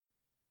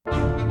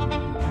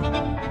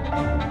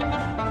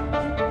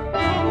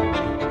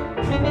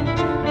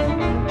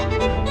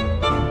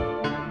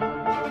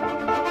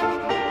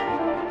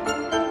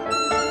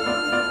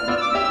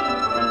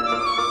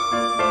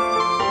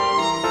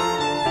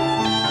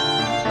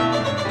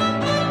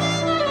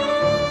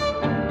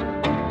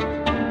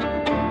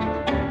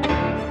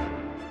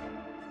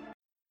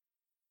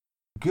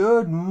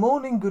Good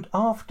morning, good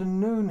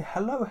afternoon,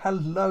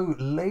 hello,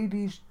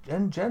 ladies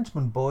and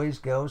gentlemen, boys,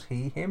 girls,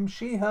 he, him,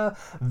 she, her,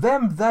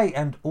 them, they,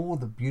 and all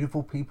the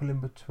beautiful people in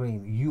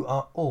between. You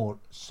are all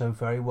so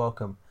very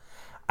welcome.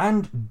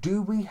 And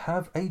do we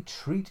have a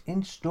treat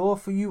in store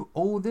for you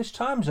all this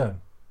time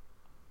zone?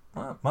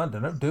 Well, I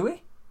don't know, do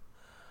we?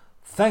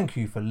 Thank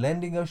you for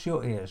lending us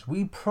your ears.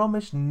 We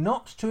promise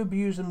not to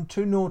abuse them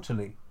too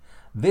naughtily.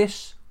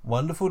 This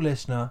wonderful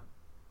listener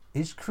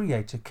is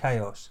Creator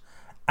Chaos.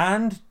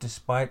 And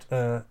despite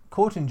a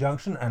court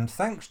injunction and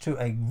thanks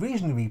to a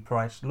reasonably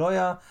priced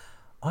lawyer,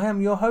 I am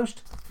your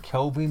host,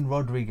 Kelvin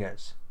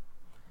Rodriguez.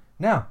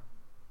 Now,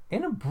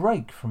 in a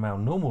break from our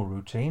normal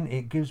routine,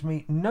 it gives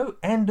me no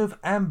end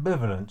of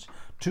ambivalence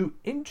to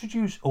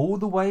introduce all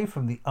the way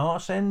from the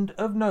arse end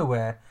of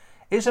nowhere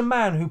is a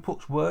man who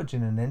puts words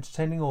in an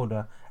entertaining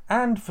order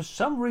and for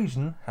some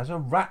reason has a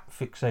rat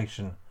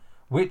fixation,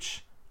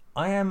 which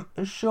I am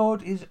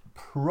assured is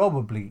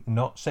probably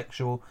not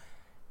sexual.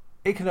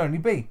 It can only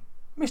be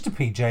Mr.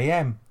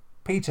 PJM.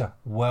 Peter,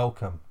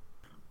 welcome.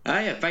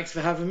 Yeah, thanks for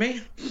having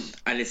me.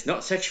 And it's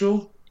not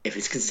sexual if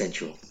it's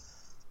consensual.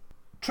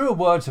 Truer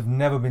words have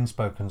never been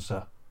spoken,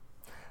 sir.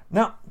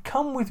 Now,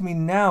 come with me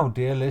now,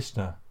 dear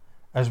listener,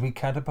 as we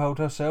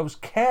catapult ourselves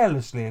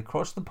carelessly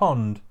across the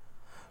pond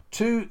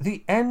to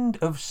the end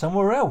of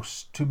somewhere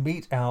else to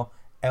meet our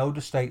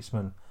elder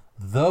statesman,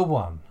 the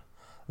one,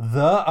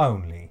 the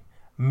only,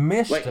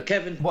 Mr. Wait,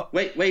 Kevin. What?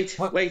 Wait.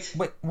 What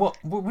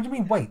do you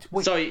mean, wait?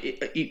 Sorry,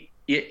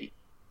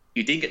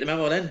 you didn't get the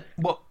memo then?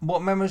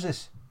 What memo is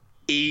this?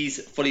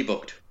 He's fully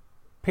booked.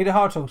 Peter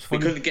Hartog's fully...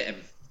 We couldn't get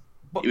him.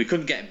 What? We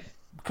couldn't get him.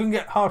 Couldn't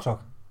get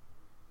Hartog?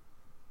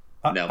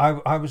 No.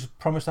 I was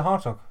promised a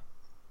Hartog.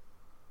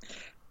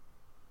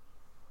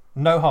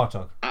 No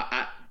Hartog.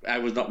 I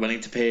was not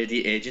willing to pay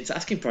the agent's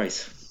asking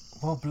price.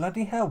 Well,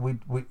 bloody hell,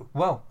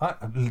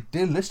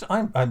 dear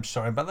listener, I'm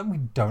sorry about that. We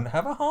don't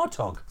have a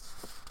Hartog.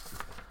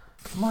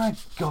 My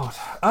God.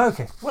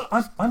 Okay, well,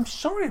 I'm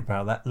sorry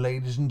about that,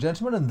 ladies and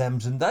gentlemen, and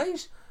thems and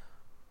theys.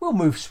 We'll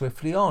move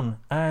swiftly on,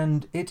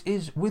 and it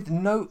is with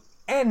no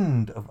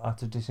end of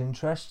utter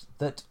disinterest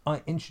that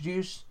I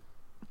introduce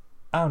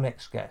our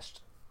next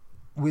guest.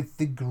 With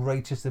the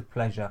greatest of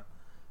pleasure.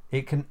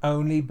 It can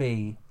only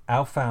be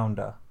our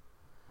founder,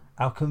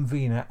 our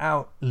convener,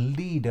 our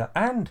leader,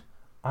 and,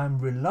 I'm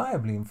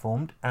reliably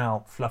informed,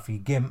 our fluffy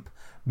gimp,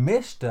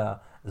 Mr.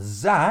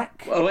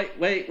 Zach. Well,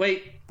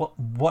 wait.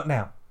 What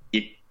now?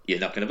 You're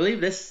not going to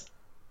believe this.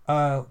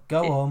 Go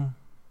on.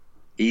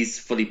 He's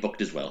fully booked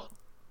as well.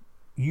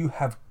 You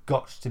have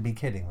got to be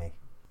kidding me.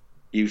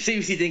 You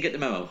seriously didn't get the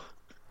memo?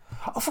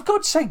 Oh, for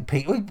God's sake,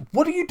 Pete,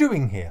 what are you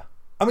doing here?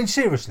 I mean,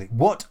 seriously,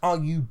 what are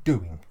you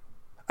doing?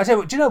 I tell you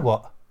what, do you know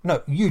what?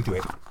 No, you do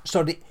it.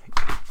 Sorry,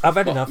 I've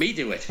had enough. Me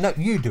do it? No,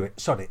 you do it.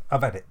 Sorry,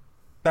 I've had it.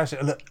 That's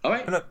it. Look, all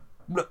right.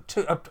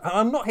 Look,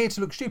 I'm not here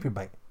to look stupid,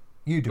 mate.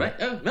 You do it.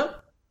 Oh, no.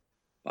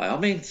 By all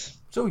means.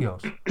 It's all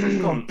yours.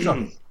 Go on,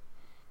 sorry.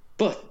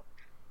 But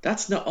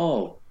that's not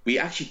all. We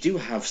actually do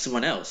have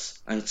someone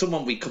else, and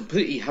someone we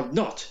completely have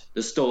not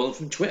stolen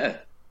from Twitter.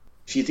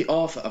 She's the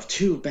author of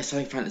 2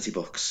 best-selling fantasy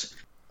books,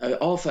 an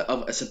author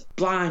of a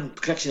sublime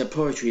collection of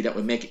poetry that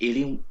would make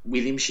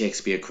William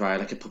Shakespeare cry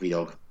like a puppy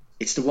dog.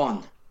 It's the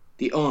one,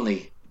 the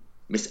only,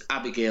 Miss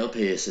Abigail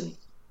Pearson.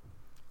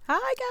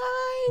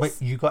 Hi, guys.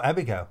 Wait, you got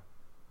Abigail?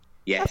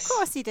 Yes. Of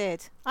course he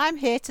did. I'm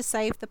here to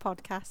save the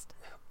podcast.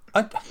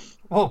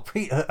 Well,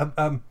 Peter,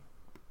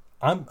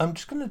 I'm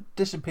just going to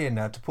disappear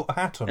now to put a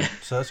hat on,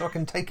 sir, so I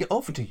can take it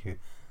off to you.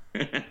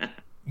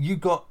 You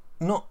got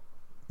not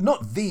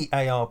the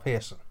A.R.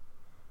 Pearson.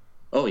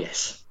 Oh,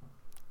 yes.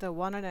 The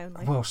one and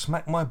only. Well,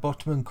 smack my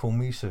bottom and call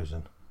me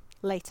Susan.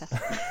 Later.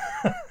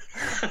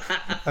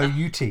 Oh,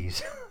 you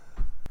tease.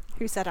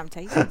 Who said I'm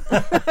teasing?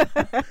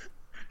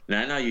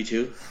 No, you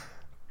two.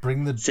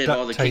 Bring the save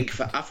all the kink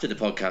for after the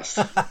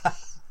podcast.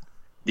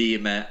 The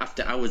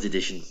after hours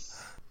edition.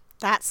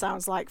 That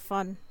sounds like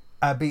fun.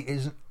 Abby, it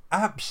is an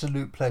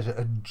absolute pleasure,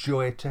 a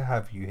joy to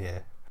have you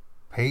here.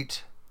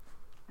 Pete,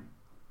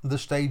 the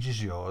stage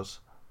is yours,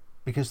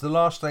 because the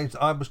last stage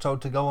that I was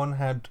told to go on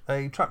had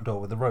a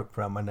trapdoor with a rope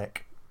around my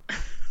neck.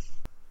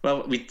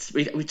 Well, we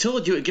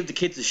told you to give the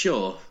kids a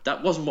show.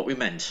 That wasn't what we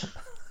meant.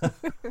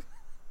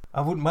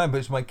 I wouldn't mind, but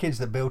it's my kids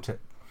that built it.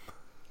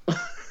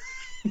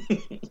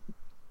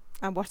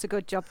 And what a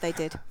good job they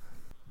did.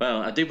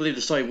 Well, I do believe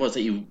the story was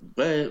that you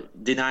were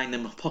denying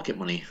them pocket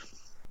money.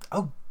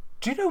 Oh,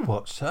 do you know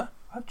what, sir?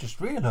 I've just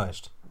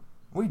realised.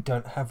 We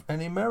don't have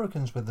any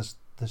Americans with us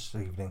this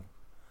evening.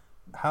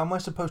 How am I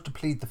supposed to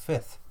plead the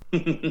fifth?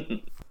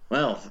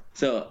 Well,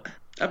 so,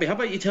 Abby, how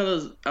about you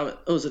tell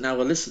us and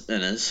our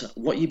listeners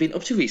what you've been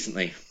up to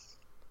recently?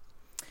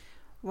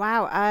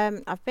 Wow,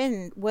 I've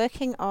been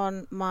working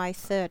on my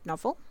third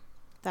novel.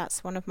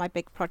 That's one of my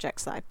big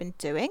projects that I've been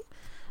doing.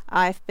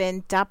 I've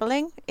been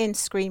dabbling in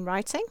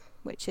screenwriting,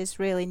 which is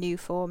really new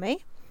for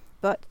me,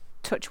 but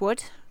touch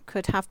wood,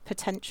 could have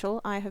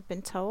potential, I have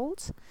been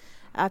told.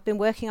 I've been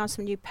working on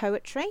some new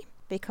poetry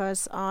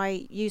because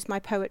I use my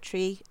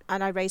poetry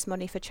and I raise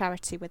money for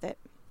charity with it.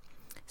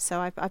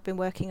 So I've been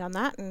working on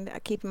that and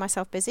keeping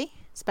myself busy,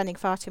 spending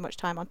far too much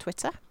time on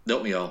Twitter.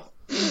 Don't we all?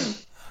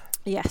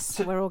 Yes,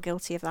 we're all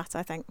guilty of that,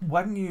 I think.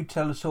 Why don't you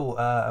tell us all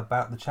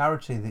about the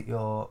charity that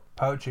your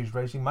poetry is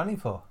raising money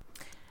for?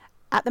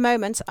 At the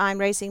moment, I'm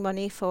raising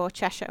money for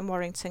Cheshire and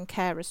Warrington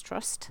Carers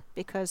Trust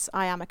because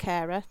I am a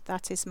carer.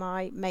 That is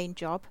my main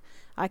job.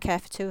 I care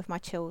for 2 of my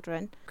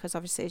children because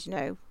obviously, as you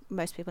know,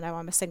 most people know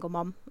I'm a single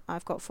mum.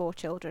 I've got 4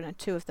 children and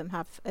 2 of them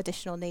have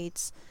additional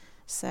needs.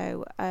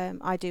 So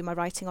I do my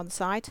writing on the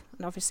side,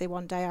 and obviously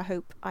one day I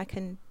hope I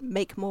can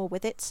make more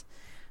with it.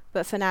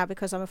 But for now,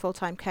 because I'm a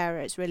full-time carer,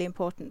 it's really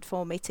important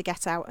for me to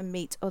get out and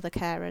meet other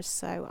carers.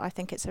 So I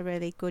think it's a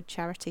really good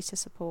charity to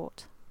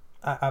support.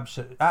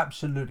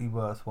 Absolutely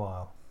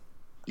worthwhile.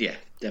 Yeah,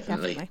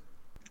 definitely.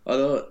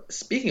 Although,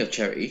 speaking of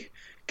charity,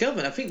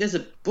 Kelvin, I think there's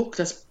a book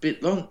that's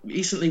been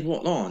recently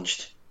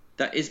launched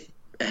that is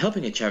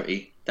helping a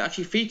charity that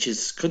actually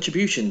features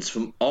contributions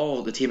from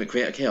all the team at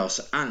Creator Chaos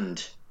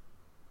and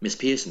Miss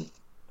Pearson.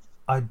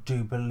 I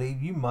do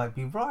believe you might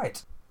be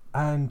right.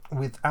 And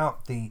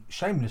without the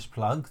shameless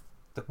plug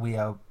that we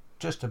are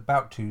just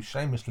about to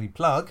shamelessly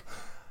plug,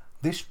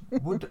 this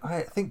would,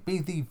 I think, be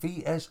the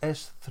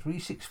VSS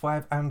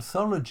 365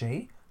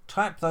 anthology.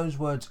 Type those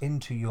words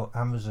into your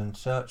Amazon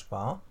search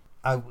bar.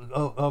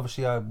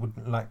 Obviously, I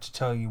wouldn't like to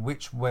tell you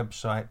which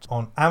website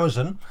on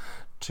Amazon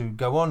to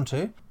go on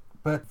to,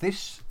 but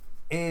this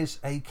is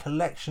a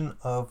collection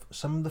of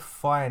some of the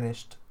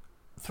finest,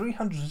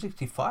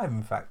 365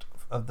 in fact,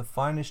 of the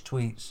finest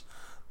tweets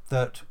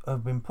that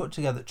have been put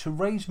together to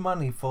raise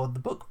money for the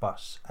Book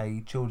Bus,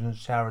 a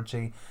children's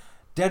charity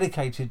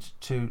dedicated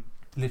to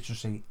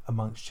literacy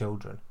amongst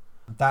children.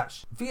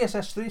 That's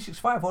VSS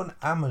 365 on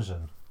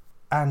Amazon.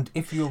 And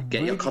if you're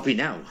Get your copy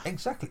now.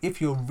 Exactly. If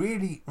you're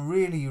really,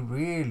 really,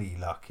 really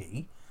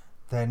lucky,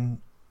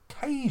 then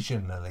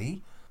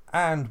occasionally,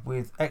 and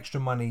with extra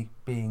money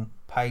being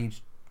paid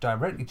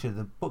directly to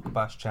the Book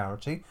Bus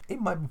charity, it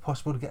might be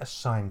possible to get a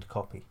signed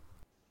copy.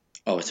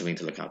 Oh, it's something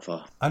to look out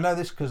for. I know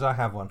this because I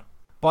have one.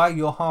 Buy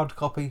your hard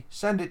copy,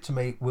 send it to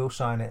me, we'll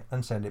sign it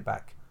and send it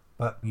back.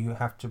 But you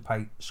have to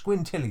pay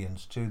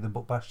squintillions to the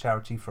Book Bus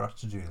charity for us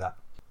to do that.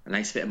 A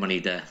nice bit of money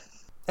there.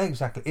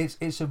 Exactly.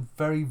 It's a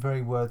very,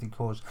 very worthy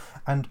cause.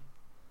 And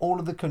all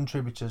of the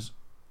contributors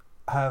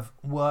have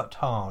worked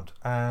hard.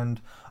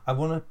 And I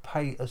want to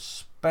pay a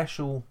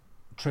special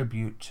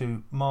tribute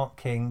to Mark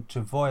King,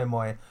 to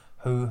Voyamoy,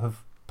 who have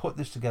put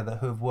this together,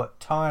 who have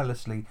worked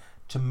tirelessly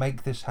to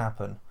make this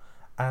happen.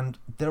 And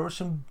there are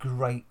some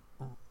great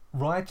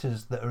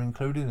writers that are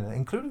included in it,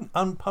 including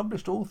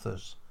unpublished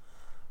authors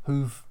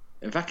who've...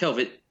 In fact,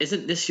 Kelvin,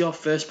 isn't this your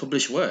first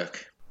published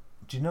work?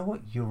 Do you know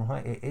what? You're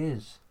right, it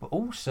is. But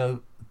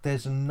also,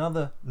 there's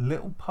another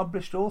little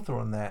published author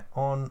on there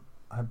on,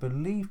 I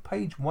believe,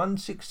 page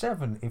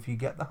 167, if you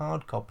get the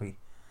hard copy,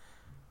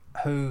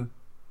 who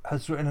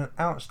has written an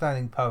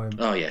outstanding poem.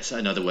 Oh, yes,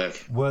 I know the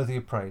work. Worthy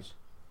of praise.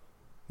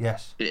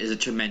 Yes. It is a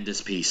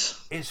tremendous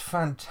piece. It's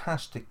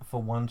fantastic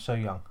for one so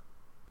young.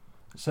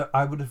 So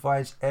I would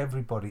advise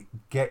everybody,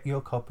 get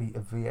your copy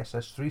of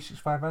VSS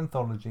 365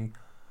 Anthology,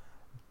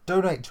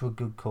 donate to a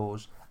good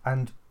cause,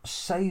 and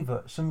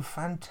savour some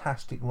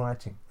fantastic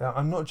writing. Now,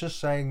 I'm not just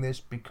saying this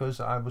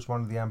because I was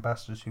one of the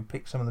ambassadors who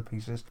picked some of the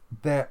pieces.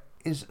 There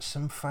is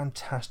some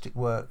fantastic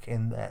work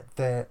in there.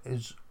 There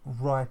is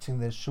writing,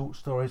 there's short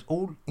stories,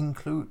 all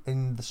include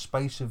in the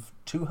space of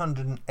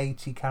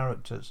 280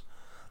 characters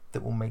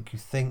that will make you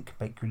think,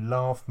 make you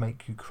laugh,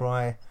 make you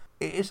cry.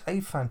 It is a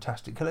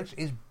fantastic collection.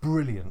 It's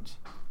brilliant.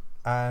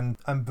 And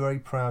I'm very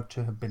proud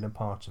to have been a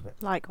part of it.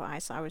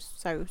 Likewise, I was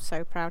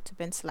so proud to have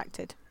been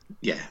selected.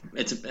 Yeah,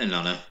 it's an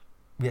honour.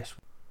 Yes,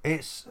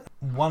 it's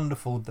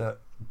wonderful that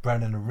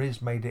Brennan and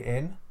Riz made it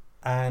in,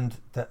 and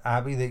that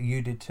Abby, that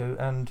you did too.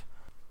 And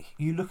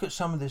you look at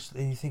some of this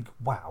and you think,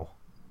 wow,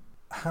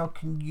 how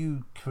can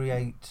you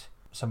create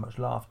so much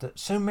laughter,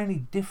 so many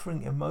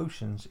differing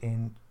emotions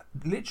in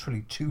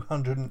literally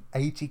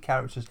 280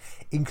 characters,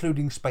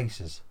 including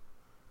spaces?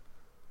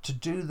 To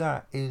do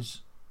that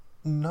is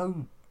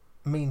no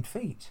mean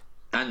feat.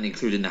 And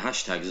including the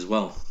hashtags as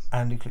well.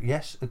 And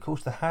yes, of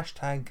course, the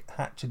hashtag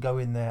had to go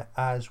in there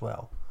as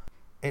well.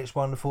 It's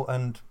wonderful,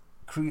 and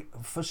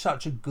for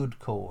such a good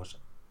cause,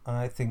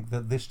 I think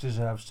that this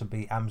deserves to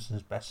be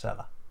Amazon's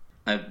bestseller.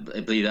 I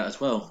believe that as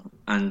well.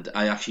 And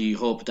I actually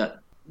hope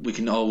that we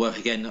can all work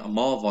again on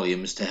more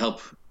volumes to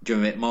help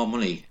generate more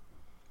money.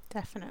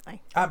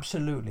 Definitely.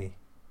 Absolutely.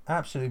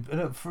 Absolutely.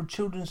 Look, for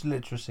children's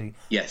literacy,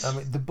 yes. I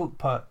mean, the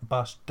Book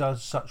Bus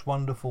does such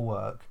wonderful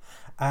work.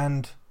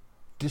 And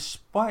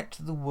despite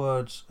the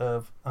words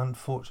of,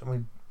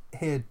 unfortunately,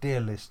 here, dear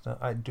listener,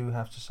 I do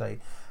have to say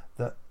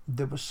that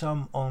there were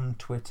some on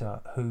Twitter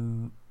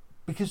who,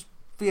 because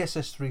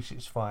VSS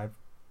 365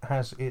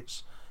 has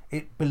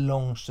it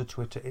belongs to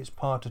Twitter. It's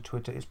part of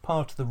Twitter. It's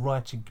part of the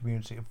writing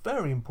community. A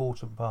very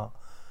important part.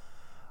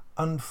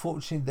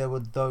 Unfortunately, there were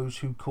those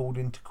who called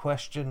into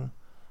question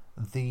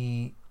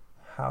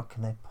how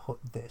can they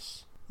put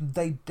this?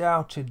 They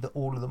doubted that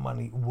all of the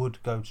money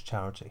would go to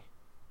charity.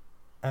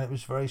 And it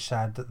was very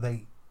sad that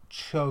they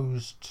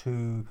chose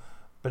to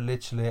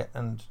belittle it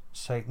and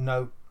say,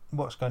 no,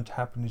 what's going to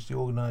happen is the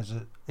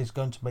organiser is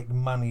going to make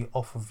money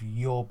off of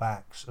your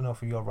backs and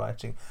off of your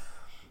writing.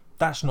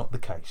 That's not the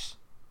case.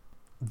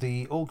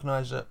 The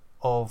organiser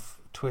of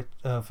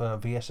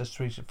VSS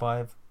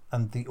 365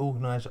 and the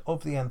organiser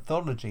of the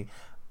anthology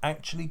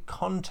actually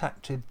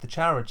contacted the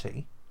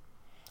charity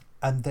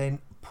and then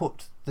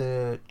put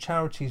the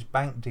charity's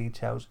bank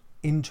details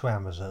into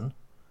Amazon,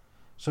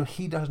 so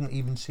he doesn't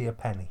even see a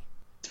penny.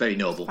 It's very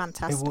noble.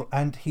 Fantastic.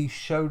 And he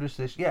showed us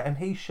this, and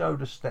he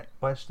showed us step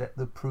by step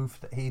the proof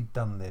that he'd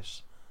done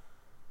this.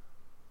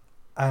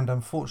 And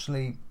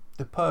unfortunately,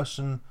 the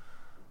person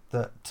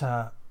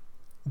that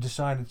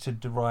decided to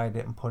deride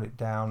it and put it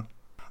down,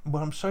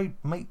 well, I'm sorry,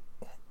 mate,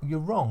 you're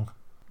wrong.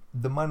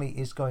 The money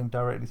is going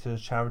directly to the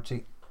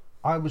charity.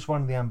 I was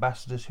one of the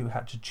ambassadors who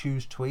had to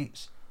choose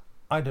tweets.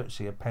 I don't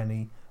see a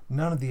penny.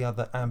 None of the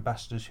other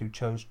ambassadors who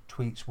chose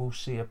tweets will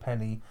see a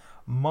penny.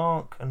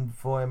 Mark and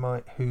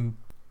Voima, who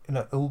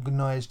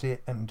organised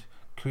it and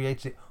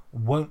created it,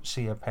 won't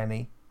see a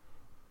penny.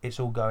 It's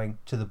all going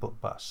to the book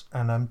bus,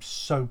 and I'm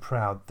so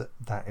proud that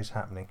that is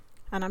happening.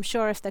 And I'm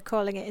sure if they're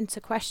calling it into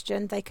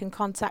question, they can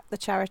contact the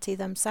charity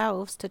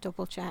themselves to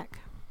double check.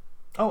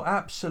 Oh,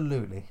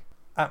 absolutely,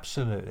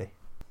 absolutely.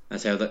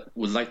 That's how that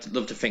would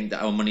love to think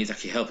that our money is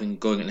actually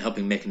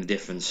making a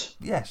difference.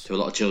 Yes, to a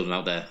lot of children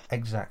out there.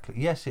 Exactly.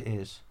 Yes, it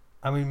is.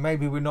 I mean,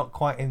 maybe we're not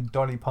quite in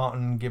Dolly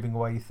Parton giving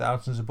away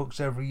thousands of books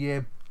every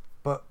year,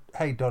 but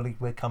hey, Dolly,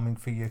 we're coming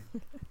for you.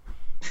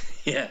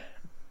 Yeah.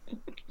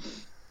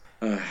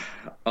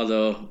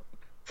 Although,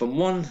 from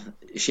one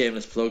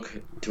shameless plug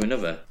to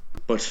another,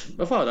 but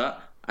before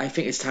that, I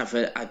think it's time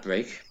for an ad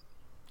break.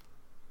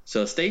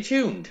 So stay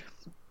tuned.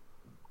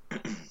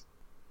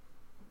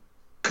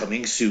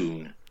 Coming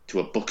soon to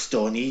a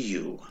bookstore near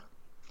you.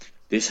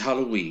 This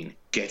Halloween,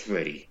 get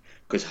ready,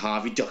 because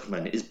Harvey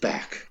Duckman is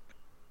back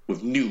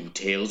with new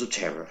tales of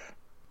terror.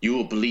 You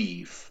will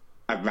believe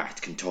a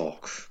rat can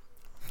talk.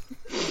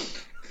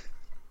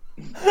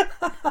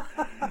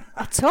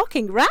 A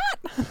talking rat?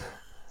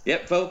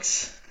 Yep,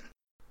 folks.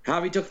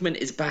 Harvey Duckman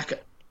is back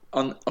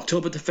on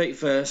October the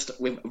 31st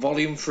with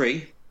Volume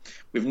 3,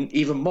 with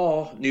even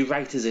more new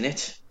writers in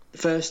it.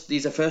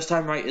 These are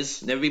first-time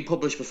writers, never been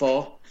published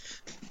before,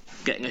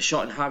 getting a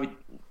shot in Harvey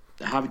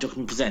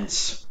Duckman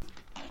Presents.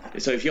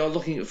 So if you're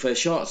looking for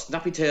short,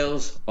 snappy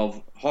tales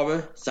of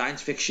horror,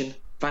 science fiction,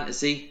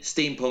 fantasy,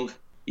 steampunk,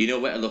 you know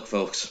where to look,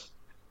 folks.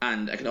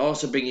 And I can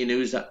also bring you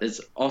news that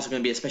there's also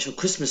going to be a special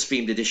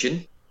Christmas-themed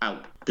edition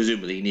out,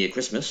 presumably near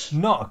Christmas.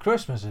 Not a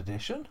Christmas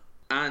edition.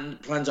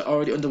 And plans are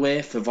already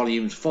underway for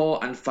volumes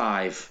 4 and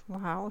 5.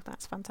 Wow,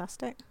 that's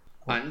fantastic.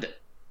 And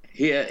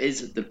here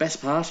is the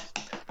best part.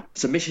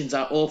 Submissions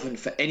are open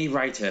for any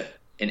writer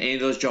in any of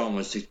those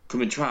genres to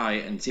come and try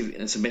and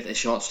submit a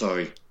short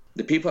story.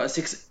 The people at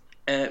Six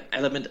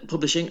Element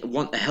Publishing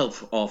want to help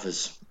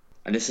authors,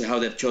 and this is how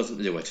they've chosen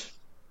to do it.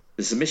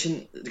 The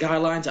submission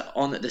guidelines are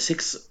on the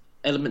Six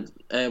Element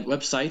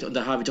website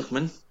under Harvey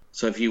Duckman,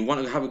 so if you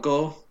want to have a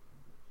go,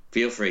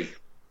 feel free.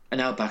 And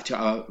now back to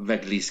our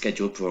regularly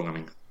scheduled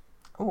programming.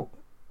 Oh,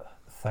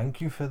 thank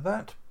you for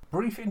that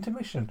brief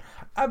intermission.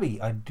 Abby,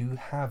 I do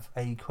have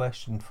a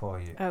question for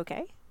you.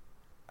 Okay.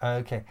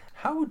 Okay,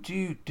 how would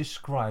you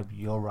describe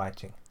your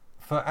writing?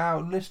 For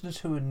our listeners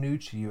who are new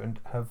to you and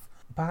have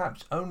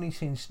perhaps only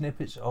seen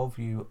snippets of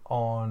you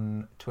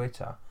on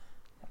Twitter,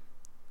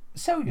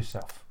 sell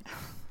yourself.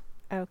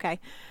 Okay.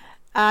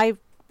 I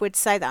would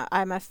say that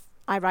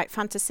I write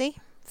fantasy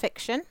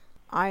fiction.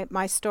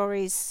 My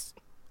stories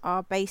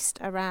are based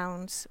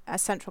around a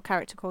central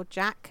character called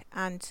Jack,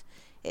 and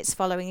it's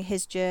following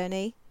his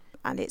journey,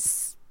 and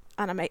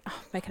I'm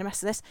making a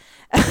mess of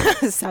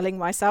this, selling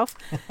myself.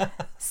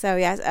 So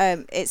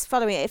yeah, it's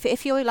following it.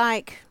 If you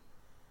like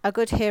a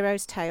good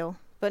hero's tale,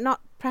 but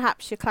not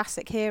perhaps your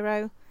classic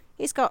hero,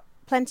 he's got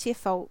plenty of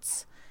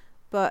faults,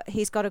 but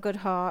he's got a good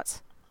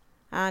heart.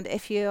 And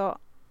if you're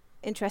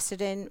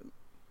interested in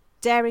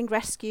daring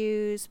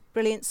rescues,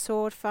 brilliant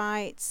sword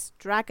fights,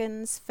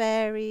 dragons,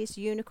 fairies,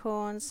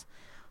 unicorns,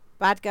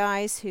 bad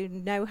guys who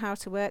know how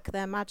to work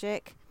their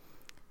magic,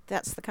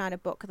 that's the kind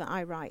of book that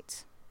I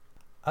write.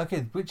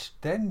 Okay, which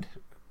then,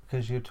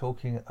 because you're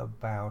talking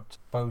about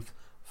both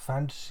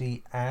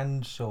fantasy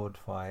and sword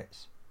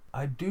fights,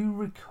 I do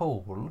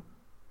recall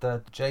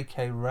that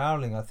J.K.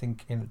 Rowling, I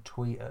think in a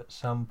tweet at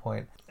some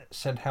point,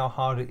 said how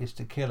hard it is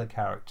to kill a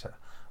character,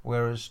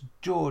 whereas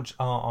George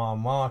R.R.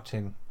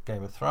 Martin,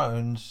 Game of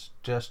Thrones,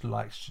 just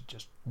likes to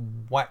just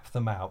wipe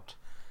them out.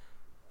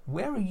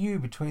 Where are you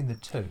between the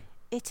two?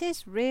 It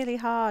is really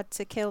hard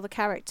to kill the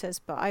characters,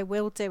 but I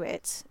will do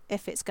it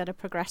if it's going to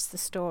progress the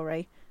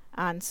story.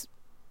 And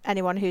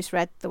anyone who's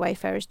read The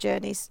Wayfarer's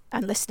Journeys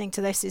and listening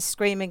to this is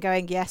screaming,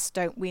 going, yes,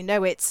 don't we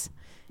know it,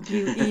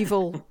 you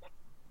evil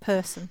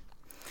person.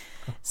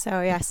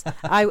 So yes,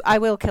 I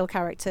will kill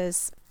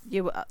characters.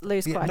 You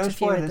lose quite a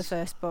few in the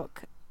first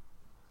book.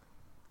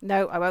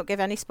 No, I won't give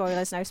any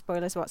spoilers, no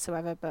spoilers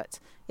whatsoever. But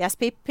yes,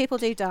 people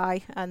do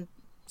die, and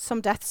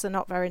some deaths are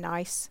not very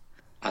nice.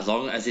 As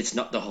long as it's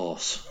not the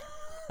horse.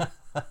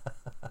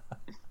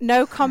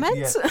 No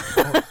comment.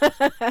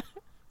 Yeah.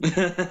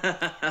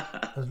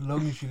 As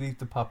long as you leave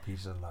the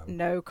puppies alone.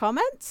 No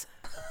comment.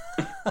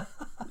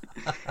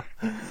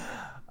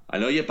 I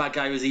know your bad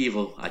guy was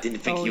evil. I didn't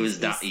think he was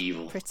that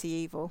evil. Pretty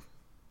evil.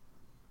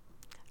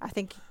 I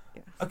think.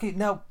 Okay,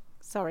 now.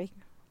 Sorry.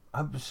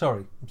 I'm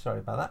sorry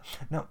about that.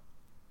 Now,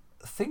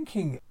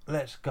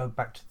 let's go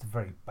back to the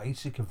very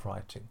basic of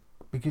writing,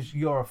 because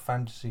you're a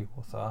fantasy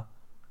author.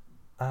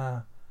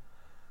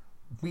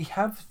 We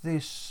have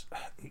this.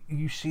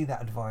 You see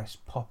that advice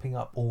popping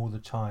up all the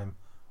time.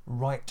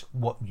 Write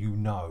what you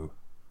know.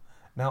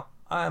 Now,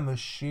 I am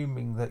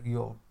assuming that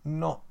you're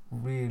not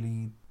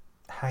really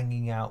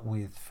hanging out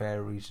with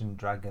fairies and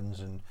dragons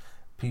and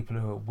people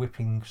who are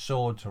whipping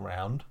swords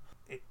around,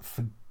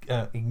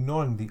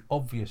 ignoring the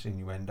obvious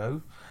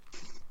innuendo.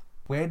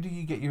 Where do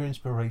you get your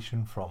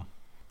inspiration from?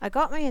 I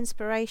got my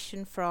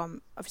inspiration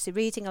from, obviously,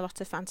 reading a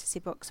lot of fantasy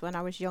books when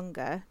I was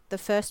younger. The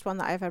first one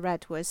that I ever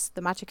read was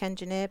The Magic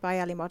Engineer by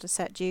Elie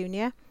Modisette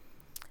Jr.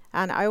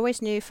 And I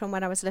always knew from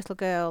when I was a little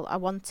girl I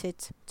wanted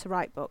to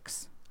write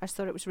books. I just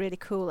thought it was really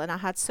cool, and I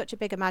had such a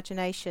big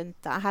imagination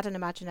that I had an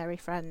imaginary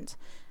friend.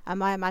 And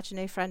my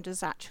imaginary friend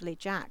was actually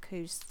Jack,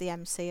 who's the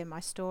MC in my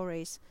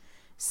stories.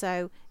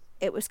 So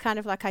it was kind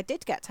of like I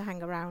did get to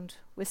hang around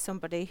with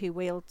somebody who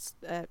wields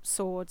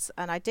swords,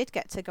 and I did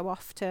get to go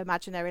off to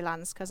imaginary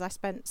lands because I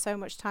spent so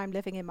much time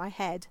living in my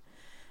head.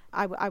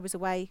 I was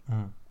away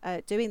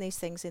doing these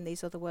things in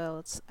these other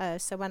worlds.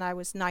 So when I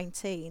was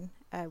 19,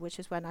 which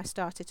is when I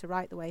started to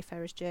write The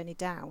Wayfarer's Journey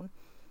down,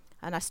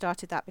 and I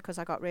started that because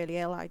I got really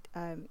ill.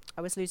 I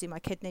was losing my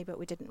kidney, but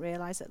we didn't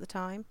realise at the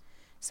time.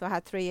 So I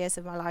had 3 years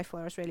of my life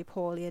where I was really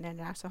poorly and in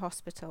and out of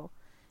hospital.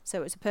 So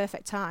it was a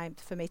perfect time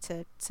for me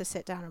to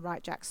sit down and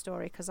write Jack's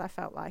story, because I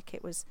felt like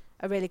it was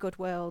a really good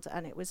world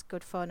and it was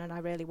good fun, and I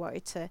really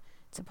wanted to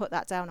put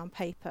that down on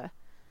paper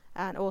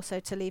and also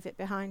to leave it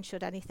behind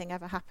should anything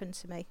ever happen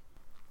to me.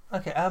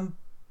 Okay,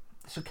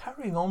 so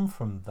carrying on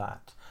from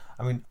that,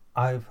 I mean,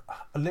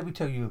 let me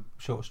tell you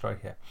a short story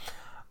here.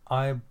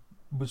 I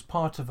was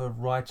part of a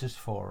writers'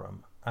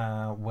 forum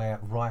where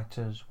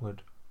writers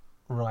would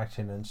write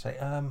in and say,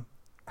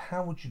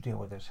 how would you deal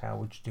with this? How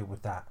would you deal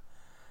with that?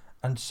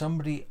 And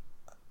somebody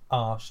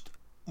asked,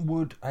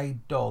 would a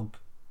dog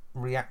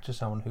react to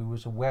someone who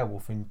was a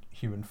werewolf in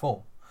human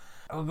form?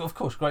 Of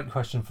course, great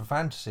question for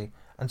fantasy.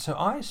 And so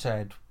I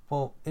said,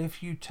 well,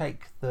 if you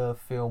take the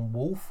film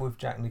Wolf with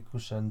Jack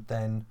Nicholson,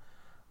 then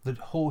the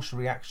horse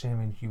reacts to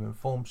him in human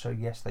form, so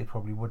yes, they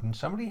probably would. And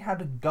somebody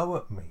had a go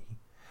at me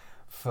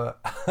for...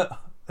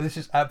 This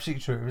is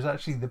absolutely true. It was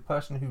actually the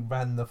person who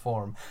ran the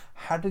forum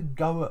had a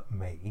go at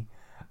me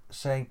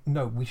saying,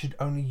 no, we should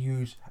only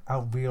use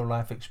our real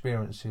life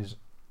experiences.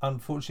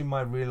 Unfortunately,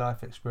 my real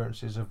life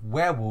experiences of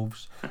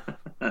werewolves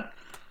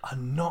are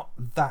not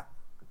that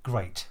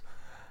great.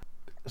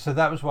 So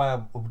that was why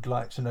I would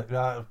like to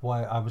know,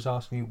 why I was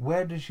asking you,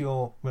 where does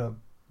your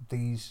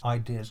these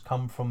ideas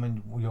come from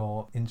in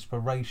your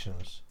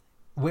inspirations?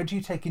 Where do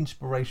you take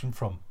inspiration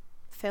from?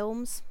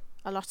 Films.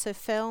 A lot of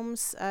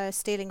films,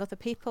 stealing other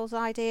people's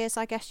ideas,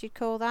 I guess you'd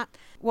call that.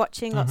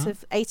 Watching lots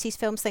of 80s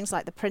films, things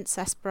like The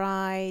Princess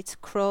Bride,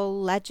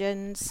 Krull,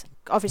 Legends.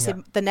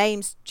 Obviously, the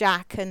names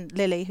Jack and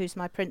Lily, who's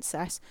my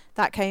princess,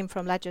 that came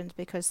from Legend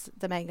because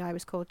the main guy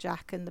was called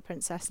Jack and the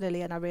princess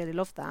Lily, and I really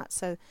loved that.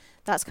 So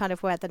that's kind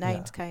of where the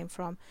names came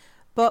from.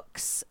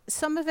 Books,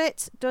 some of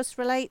it does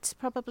relate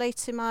probably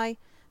to my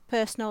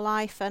personal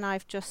life, and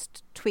I've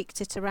just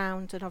tweaked it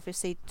around and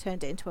obviously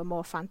turned it into a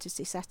more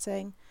fantasy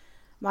setting.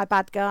 My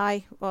bad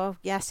guy, well,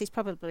 yes, he's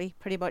probably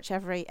pretty much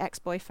every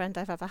ex-boyfriend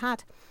I've ever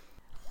had.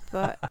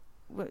 But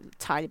a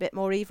tiny bit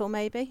more evil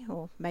maybe,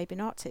 or maybe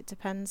not. It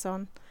depends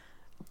on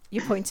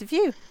your point of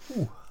view.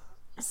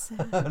 So,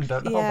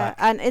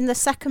 and in the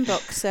second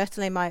book,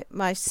 certainly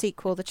my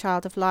sequel, The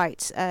Child of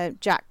Light,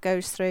 Jack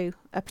goes through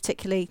a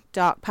particularly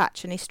dark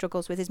patch and he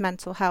struggles with his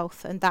mental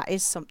health, and that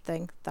is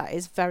something that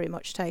is very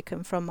much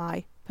taken from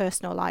my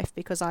personal life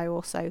because I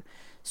also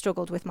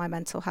struggled with my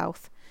mental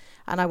health.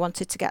 And I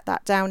wanted to get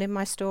that down in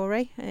my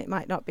story. It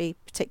might not be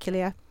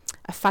particularly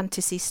a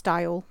fantasy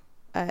style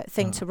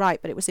thing to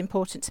write, but it was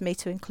important to me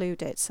to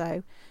include it.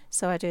 So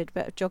I did a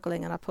bit of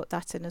juggling and I put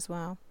that in as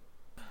well.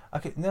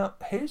 Okay, now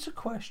here's a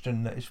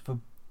question that is for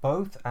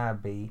both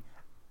Abby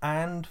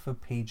and for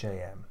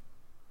PJM.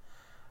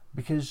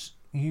 Because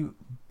you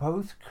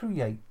both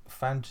create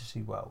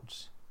fantasy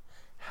worlds.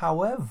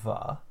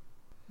 However,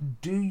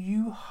 do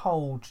you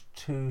hold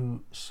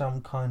to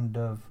some kind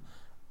of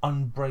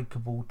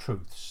unbreakable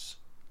truths,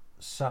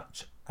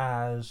 such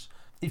as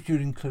if you'd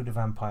include a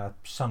vampire,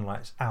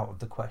 sunlight's out of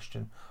the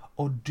question?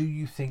 Or do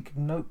you think,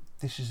 nope,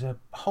 this is a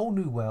whole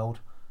new world,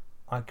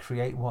 I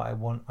create what I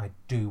want. I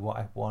do what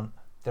I want.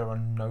 There are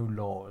no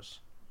laws.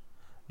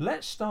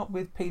 Let's start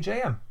with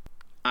PJM.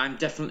 I'm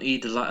definitely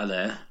the latter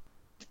there.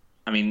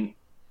 I mean,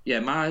 yeah,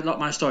 a lot of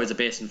my stories are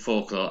based in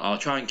folklore. I'll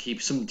try and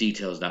keep some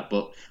details of that,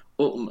 but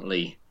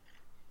ultimately,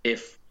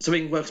 if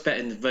something works better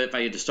in the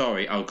value of the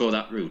story, I'll go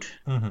that route.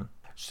 Mm-hmm.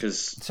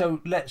 'Cause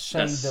So let's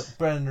say that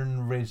Brennan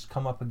and Riz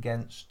come up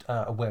against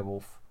a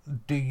werewolf.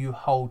 Do you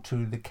hold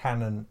to the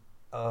canon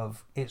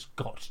of it's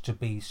got to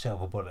be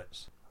silver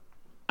bullets?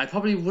 I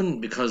probably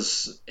wouldn't,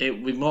 because it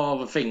would be more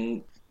of a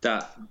thing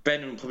that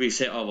Ben would probably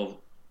say, "Oh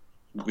well,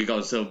 we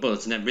got silver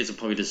bullets," and then Riz will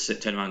probably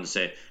just turn around and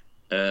say,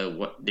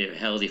 "What the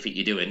hell do you think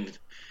you're doing?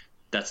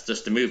 That's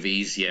just the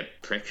movies, you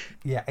prick."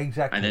 Yeah,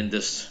 exactly. And then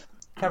just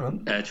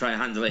Cameron? try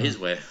and handle it his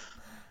way.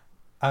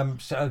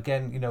 So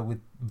again,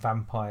 with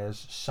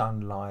vampires,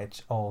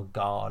 sunlight or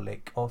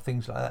garlic or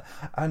things like that.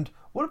 And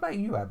what about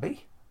you,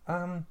 Abby?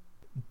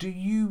 Do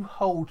you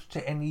hold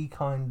to any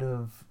kind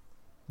of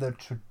the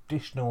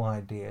traditional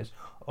ideas,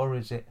 or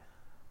is it,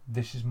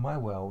 this is my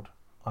world,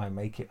 I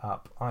make it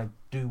up, I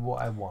do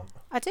what I want?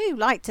 I do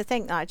like to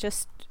think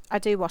that I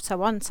do what I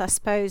want. I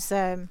suppose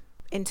in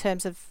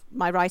terms of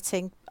my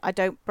writing, I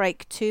don't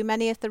break too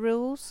many of the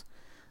rules,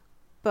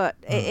 but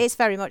it is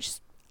very much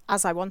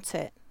as I want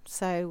it.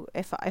 So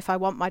if I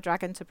want my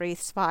dragon to breathe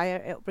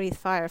fire, it'll breathe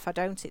fire. If I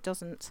don't, it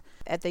doesn't.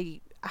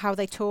 How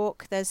they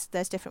talk, there's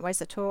different ways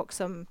to talk.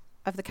 Some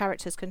of the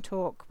characters can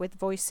talk with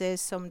voices,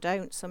 some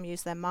don't. Some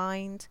use their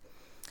mind.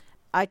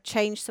 I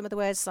change some of the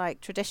words.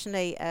 Like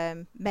traditionally,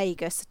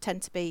 Magus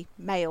tend to be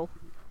male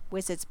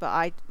wizards,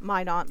 but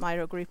mine aren't. Mine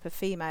are a group of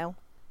female.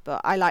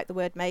 But I like the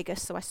word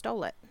Magus, so I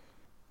stole it.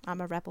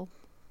 I'm a rebel.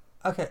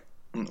 Okay.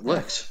 It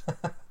works.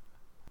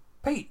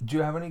 Pete, do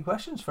you have any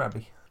questions for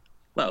Abby?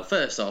 Well,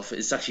 first off,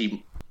 it's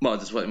actually more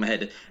just what in my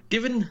head.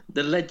 Given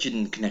the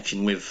legend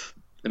connection with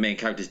the main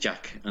characters,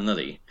 Jack and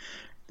Lily,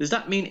 does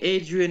that mean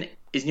Adrian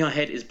in your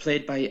head is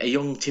played by a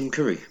young Tim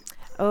Curry?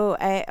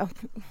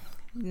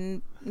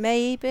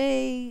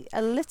 Maybe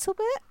a little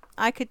bit.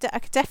 I could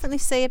definitely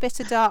see a bit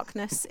of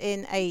darkness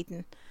in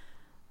Aidan,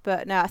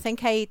 but no, I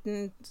think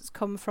Aidan's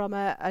come from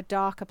a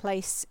darker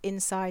place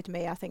inside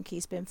me. I think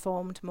he's been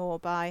formed more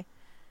by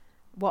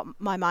what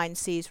my mind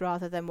sees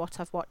rather than what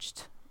I've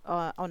watched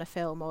on a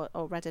film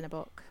or read in a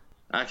book.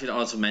 I actually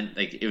also meant,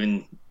 like,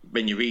 even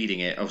when you're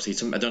reading it,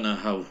 obviously, I don't know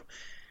how,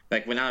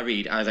 like, when I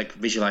read, I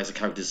visualize the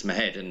characters in my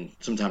head, and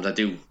sometimes I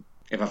do.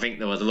 If I think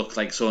they look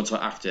like so and so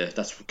actor,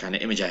 that's the kind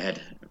of image I had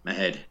in my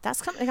head.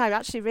 That's something I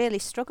actually really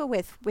struggle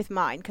with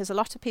mine, because a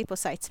lot of people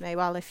say to me,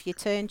 "Well, if you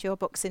turned your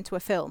books into a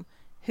film,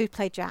 who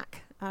played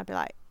Jack?" And I'd be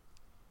like,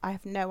 I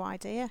have no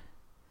idea.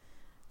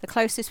 The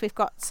closest we've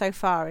got so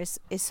far is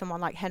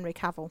someone like Henry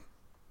Cavill.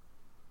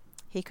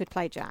 He could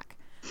play Jack.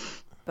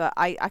 But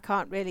I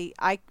can't really...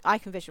 I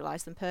can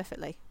visualise them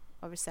perfectly.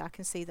 Obviously, I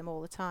can see them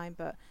all the time.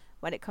 But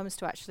when it comes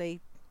to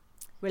actually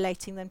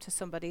relating them to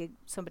somebody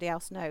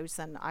else knows,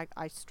 then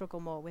I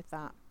struggle more with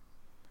that.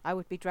 I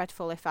would be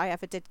dreadful if I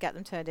ever did get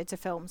them turned into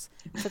films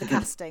for the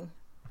casting.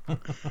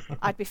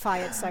 I'd be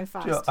fired so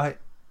fast. Sure,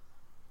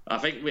 I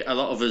think a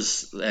lot of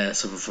us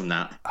suffer from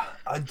that.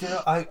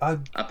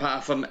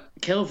 Apart from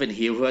Kelvin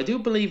here, who I do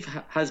believe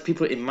has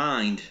people in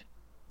mind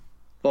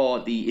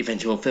for the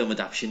eventual film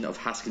adaptation of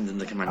Haskins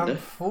and the Commander.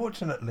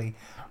 Unfortunately,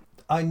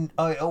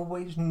 I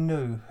always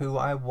knew who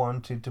I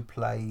wanted to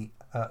play,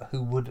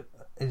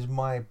 is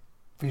my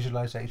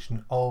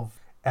visualization of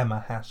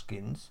Emma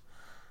Haskins,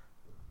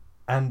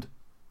 and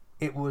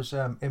it was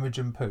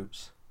Imogen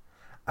Poots.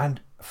 And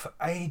for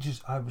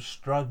ages I was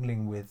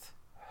struggling with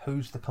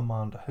who's the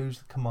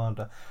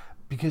commander,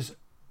 because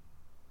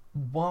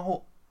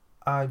while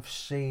I've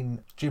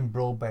seen Jim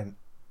Broadbent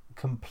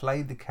can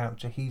play the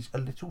character, he's a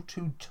little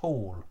too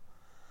tall.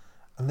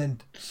 And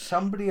then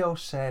somebody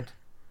else said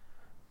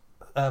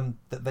that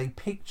they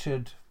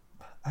pictured,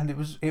 and it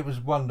was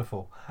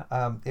wonderful.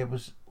 It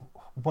was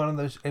one of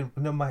those.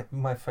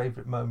 My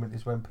favourite moment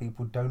is when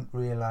people don't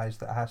realise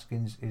that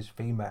Haskins is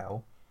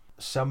female.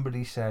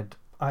 Somebody said,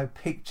 "I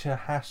picture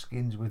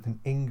Haskins with an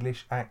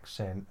English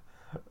accent,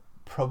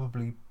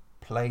 probably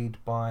played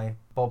by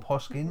Bob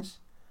Hoskins,"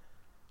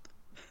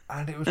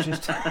 and it was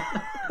just.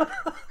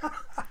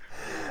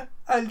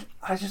 And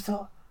I just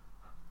thought,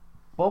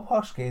 Bob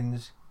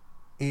Hoskins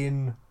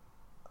in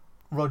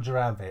Roger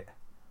Rabbit,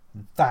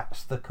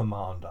 that's the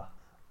commander.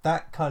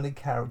 That kind of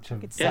character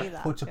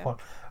put upon.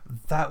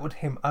 That would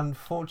him.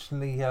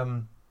 Unfortunately,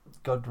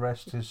 God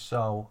rest his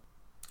soul,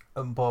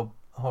 Bob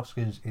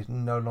Hoskins is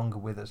no longer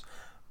with us.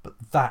 But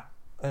that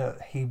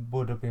he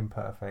would have been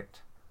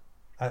perfect.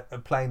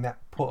 Playing that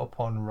put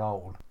upon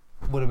role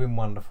would have been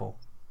wonderful.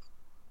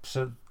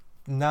 So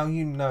now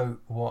you know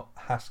what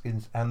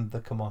Haskins and the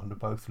Commander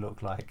both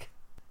look like.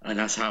 And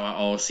that's how I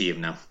all see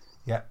him now.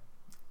 Yeah.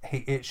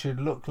 It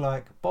should look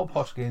like Bob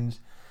Hoskins,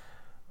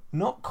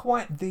 not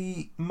quite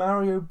the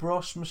Mario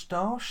Bros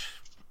moustache,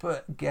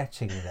 but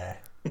getting there.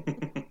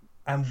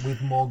 And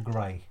with more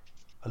grey.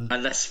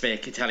 And less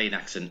fake Italian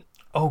accent.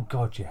 Oh,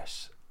 God,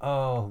 yes.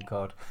 Oh,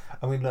 God.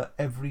 I mean, look,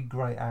 every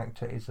great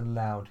actor is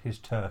allowed his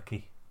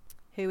turkey.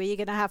 Who are you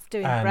going to have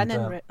doing And,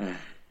 Brennan,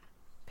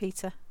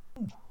 Peter?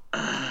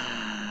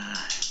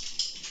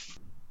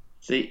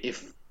 See,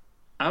 if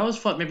I always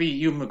thought maybe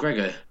Ewan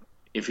McGregor,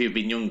 if he'd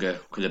been younger,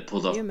 could have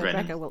pulled off Ewan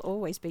Brennan. McGregor will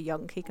always be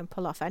young. He can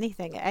pull off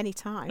anything at any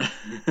time.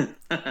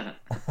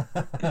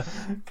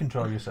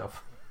 Control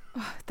yourself.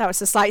 That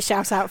was a slight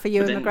shout out for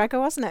Ewan then- McGregor,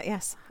 wasn't it?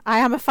 Yes. I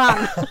am a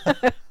fan.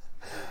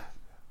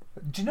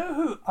 Do you know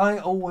who I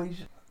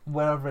always,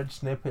 when I've read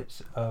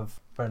snippets of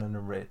Brennan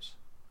and Ritz,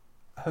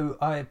 who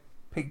I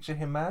picture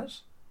him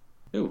as?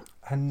 Ooh.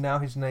 And now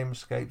his name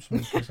escapes me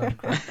because I'm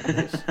correcting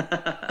this.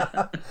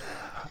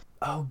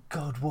 Oh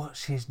God,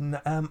 what's his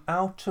name?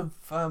 Out of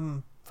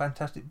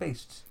Fantastic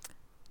Beasts.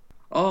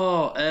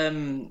 Oh,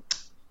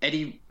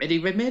 Eddie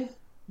Redmayne?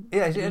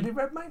 Yeah, is it Eddie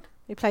Redmayne?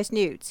 He plays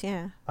Newt,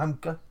 yeah.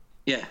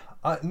 Yeah.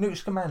 Newt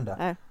Scamander.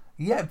 Oh.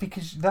 Yeah,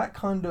 because that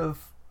kind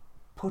of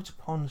put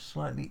upon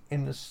slightly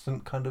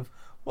innocent kind of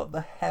what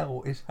the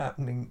hell is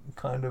happening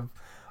kind of.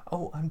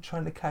 Oh, I'm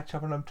trying to catch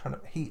up, and I'm trying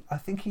to. I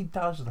think he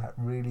does that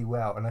really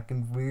well, and I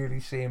can really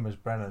see him as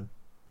Brennan.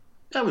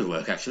 That would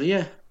work, actually,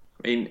 yeah.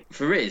 I mean,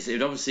 for Riz, it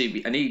would obviously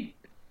be... I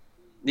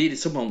needed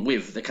someone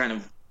with the kind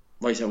of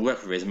voice I work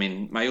for Riz. I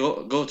mean, my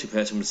go-to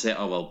person would say,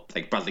 oh, well,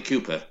 like Bradley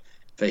Cooper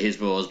for his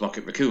role as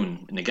Rocket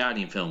Raccoon in the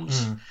Guardian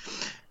films.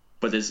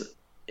 But there's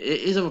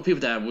other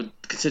people that I would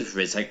consider for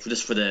Riz, like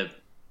just for the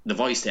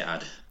voice they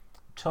had.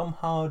 Tom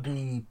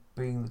Hardy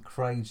being the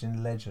Crazy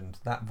Legend,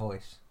 that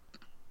voice.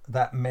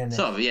 That menace.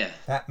 Sort of, yeah.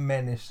 That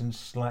menace and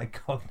slight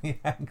Cockney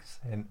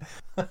accent.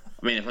 I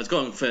mean, if I was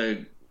going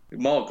for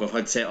Morgoth,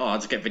 I'd say,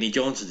 I'd get Vinnie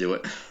Jones to do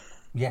it.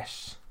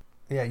 Yes.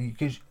 Yeah,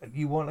 because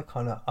you want a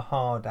kind of a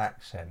hard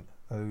accent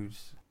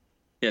who's...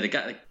 Yeah, the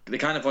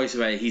kind of voice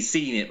where he's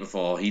seen it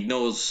before, he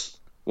knows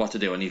what to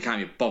do, and he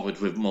can't be bothered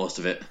with most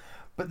of it.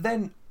 But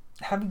then,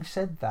 having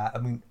said that, I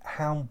mean,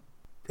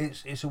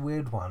 it's a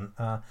weird one.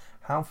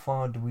 How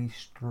far do we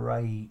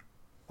stray,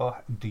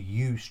 or do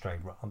you stray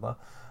rather,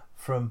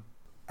 from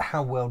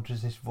how well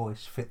does this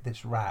voice fit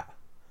this rat?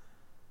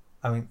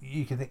 I mean,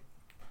 you could think,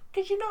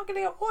 because you're not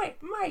going to go, oi,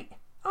 mate,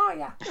 are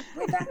ya?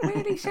 With that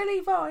really silly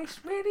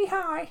voice, really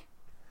high.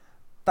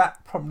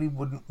 That probably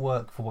wouldn't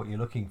work for what you're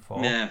looking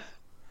for. Yeah.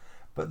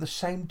 But at the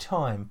same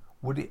time,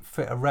 would it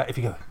fit a rat if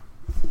you go,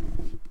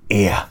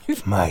 here,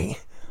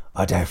 mate,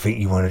 I don't think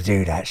you want to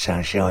do that,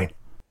 sunshine.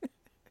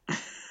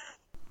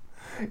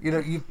 You know,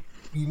 you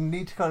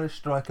need to kind of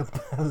strike a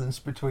balance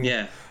between,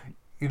 Yeah.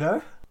 you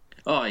know?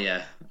 Oh,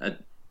 yeah.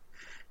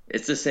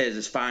 It's just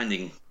it's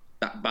finding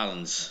that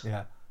balance.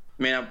 Yeah.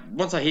 I mean,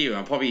 once I hear him,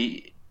 I'll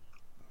probably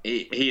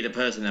hear the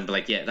person and be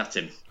like, yeah, that's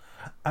him.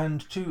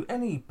 And to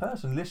any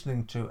person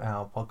listening to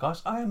our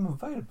podcast, I am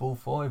available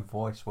for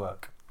voice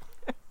work.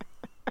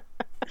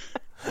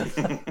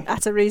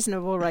 At a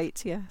reasonable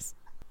rate, yes.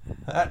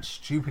 At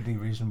stupidly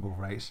reasonable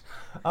rates.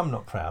 I'm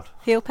not proud.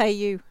 He'll pay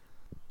you.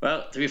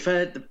 Well, to be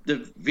fair,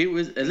 the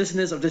viewers,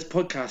 listeners of this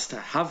podcast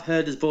have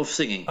heard us both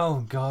singing.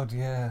 Oh, God,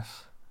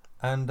 yes.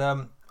 And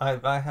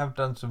I have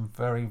done some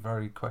very,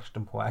 very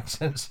questionable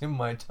accents in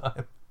my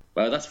time.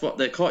 Well, that's what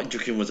the court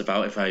injunction was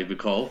about, if I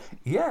recall.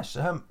 Yes,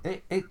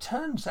 it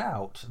turns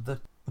out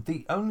that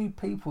the only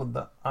people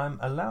that I'm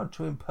allowed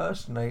to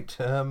impersonate,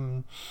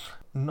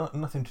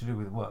 nothing to do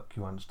with work,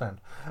 you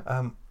understand,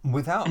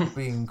 without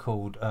being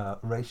called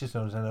racist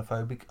or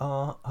xenophobic,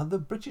 are the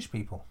British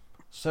people.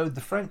 So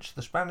the French,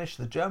 the Spanish,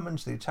 the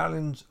Germans, the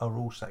Italians are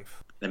all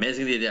safe.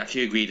 Amazingly, they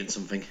actually agreed on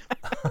something.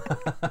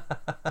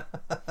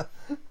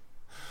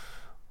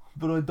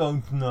 But I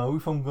don't know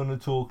if I'm going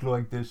to talk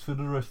like this for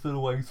the rest of the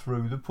way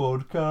through the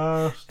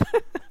podcast.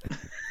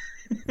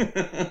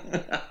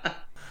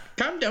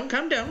 Calm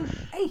down.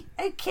 Hey,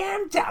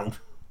 calm down.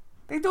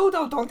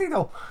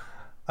 Diddle.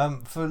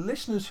 For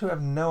listeners who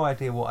have no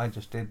idea what I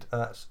just did,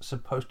 that's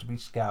supposed to be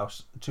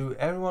Scouse. To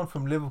everyone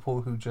from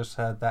Liverpool who just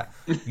heard that,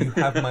 you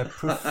have my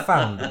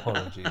profound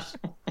apologies.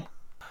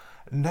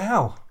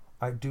 Now,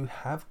 I do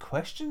have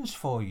questions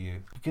for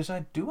you, because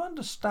I do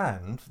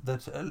understand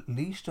that at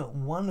least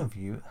one of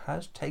you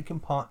has taken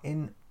part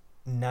in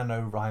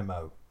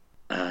NaNoWriMo.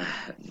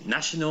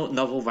 National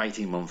Novel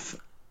Writing Month.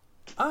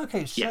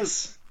 Okay, so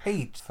Yes.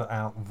 Pete, for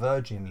our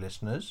Virgin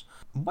listeners,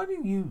 why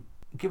don't you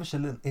give us a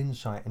little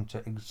insight into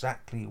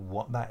exactly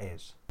what that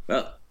is?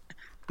 Well,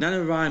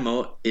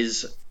 NaNoWriMo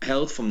is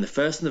held from the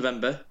 1st of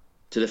November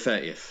to the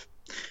 30th.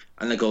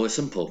 And the goal is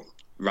simple.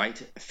 Write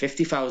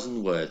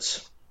 50,000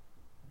 words.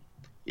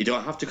 You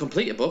don't have to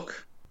complete a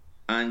book.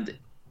 And,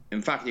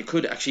 in fact, you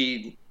could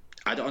actually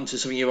add it on to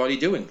something you're already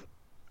doing.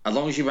 As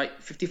long as you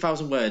write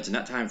 50,000 words in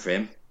that time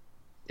frame,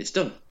 it's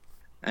done.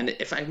 And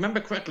if I remember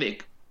correctly,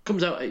 it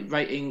comes out at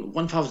writing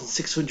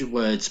 1,600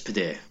 words per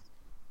day.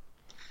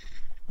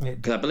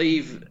 Because I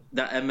believe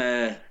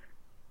that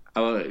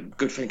our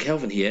good friend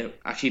Kelvin here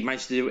actually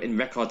managed to do it in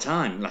record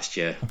time last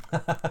year.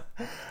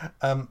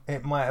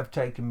 It might have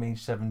taken me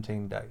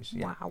 17 days.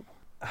 Yeah. Wow.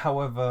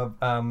 However,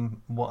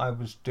 what I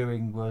was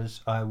doing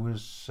was I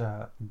was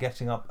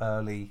getting up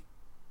early,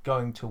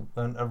 going to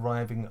and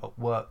arriving at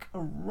work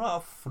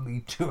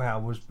roughly 2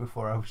 hours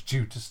before I was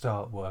due to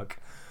start work,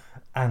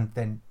 and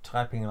then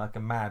typing like a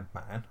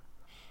madman.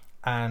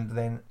 and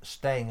then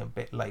staying a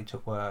bit late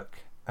at work,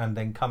 and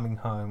then coming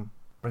home,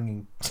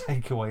 bringing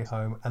takeaway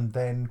home, and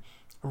then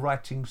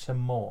writing some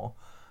more.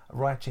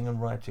 Writing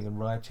and writing and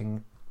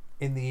writing.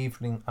 In the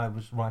evening, I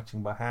was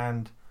writing by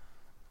hand,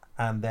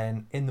 and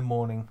then in the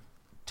morning,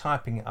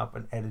 typing it up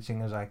and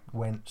editing as I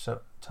went.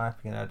 So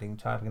typing and adding.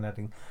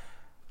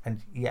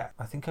 And yeah,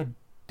 I think I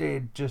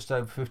did just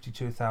over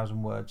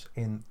 52,000 words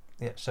in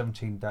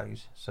 17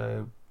 days.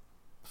 So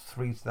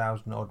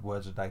 3,000 odd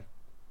words a day.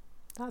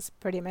 That's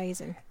pretty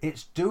amazing.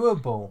 It's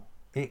doable.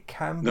 It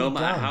can be done. No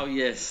matter how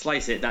you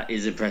slice it, that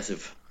is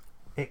impressive.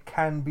 It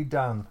can be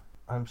done.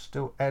 I'm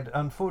still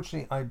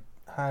unfortunately, I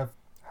have,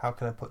 how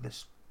can I put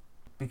this?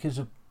 Because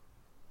of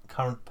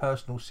current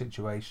personal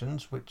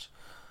situations, which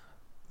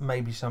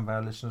maybe some of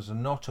our listeners are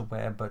not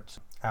aware, but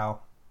our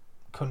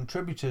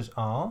contributors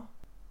are.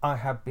 I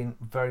have been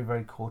very,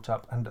 very caught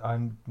up, and I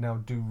now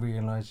do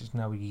realise it's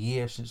now a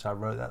year since I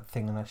wrote that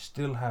thing, and I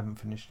still haven't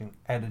finished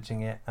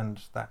editing it,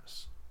 and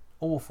that's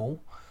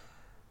awful.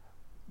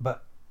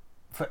 But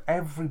for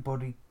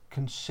everybody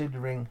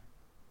considering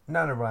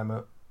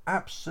NaNoWriMo,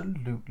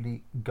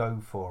 absolutely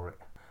go for it.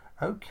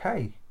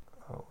 Okay,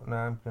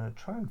 now I'm going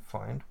to try and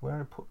find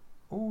where I put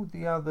all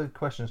the other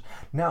questions.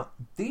 Now,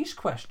 these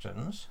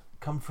questions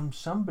come from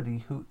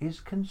somebody who is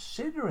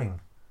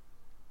considering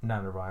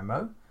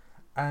NaNoWriMo,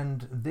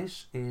 and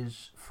this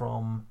is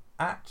from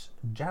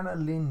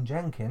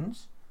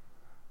 @JanaLynn_Jenkins.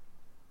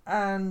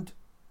 And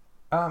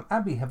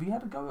Abby, have you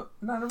had a go at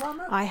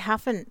NaNoWriMo? I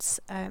haven't,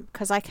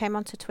 because I came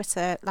onto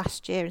Twitter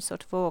last year in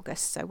sort of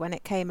August, so when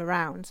it came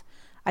around,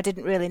 I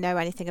didn't really know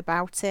anything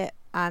about it,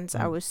 and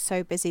I was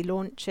so busy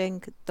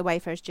launching the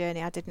Wayfarer's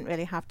Journey, I didn't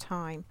really have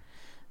time.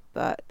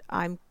 But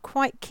I'm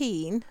quite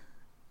keen,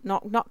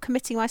 not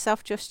committing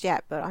myself just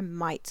yet, but I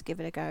might give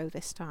it a go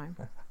this time.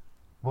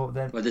 Well,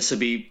 this will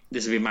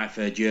be my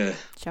third year.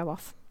 Show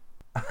off.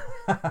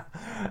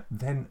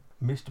 Then,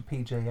 Mr.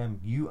 PJM,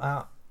 you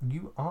are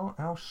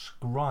our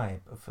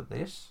scribe for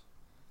this,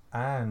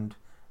 and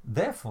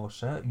therefore,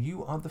 sir,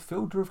 you are the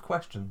fielder of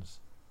questions.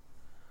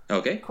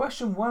 Okay.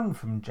 Question 1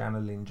 from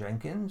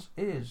JanaLynn_Jenkins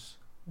is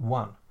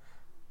 1.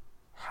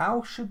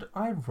 How should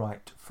I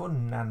write for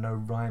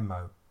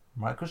NaNoWriMo?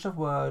 Microsoft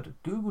Word,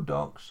 Google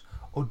Docs,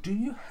 or do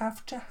you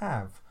have to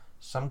have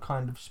some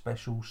kind of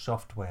special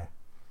software?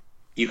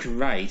 You can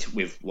write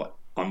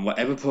on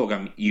whatever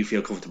program you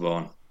feel comfortable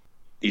on.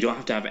 You don't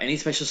have to have any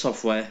special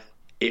software.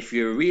 If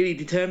you're really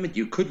determined,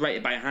 you could write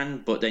it by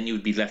hand, but then you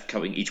would be left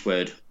counting each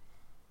word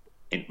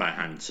by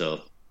hand.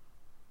 So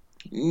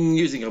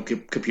using a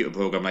computer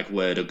program like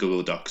Word or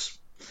Google Docs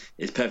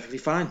is perfectly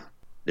fine.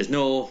 There's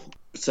no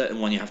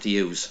certain one you have to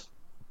use.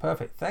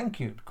 Perfect, thank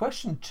you.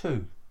 Question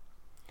 2.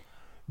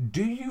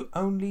 Do you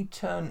only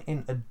turn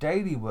in a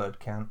daily word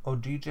count, or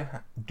do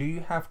you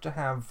have to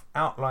have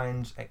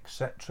outlines,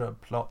 etc.,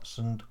 plots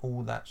and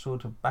all that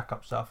sort of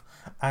backup stuff,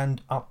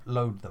 and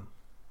upload them?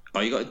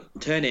 All you got to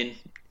turn in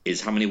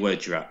is how many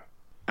words you're at,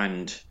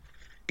 and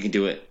you can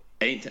do it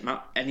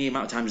any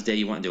amount of times a day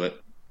you want to do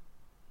it.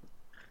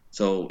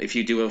 So if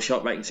you do a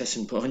short writing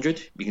session per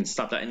 100, you can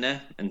slap that in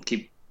there and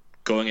keep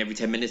going every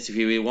 10 minutes if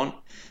you really want.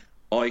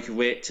 Or you can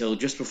wait till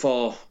just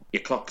before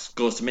your clock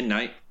goes to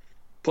midnight,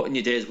 put in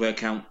your day's word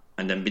count,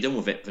 and then be done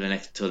with it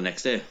till the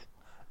next day.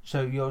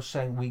 So you're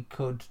saying we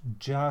could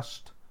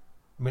just...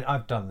 I mean,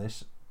 I've done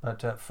this,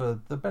 but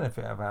for the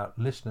benefit of our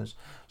listeners,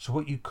 so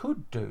what you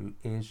could do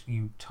is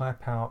you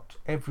type out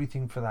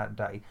everything for that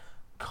day,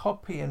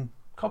 copy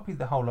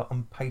the whole lot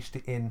and paste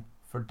it in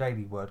for a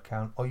daily word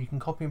count, or you can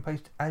copy and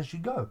paste as you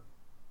go.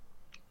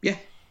 Yeah.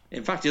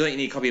 In fact, you don't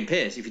need copy and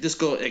paste. If you just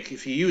go,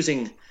 if you're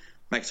using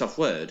Microsoft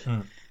Word,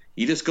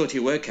 you just go to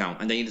your word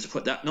count and then you just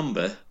put that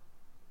number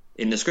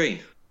in the screen.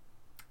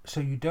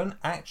 So you don't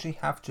actually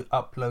have to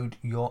upload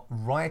your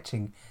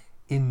writing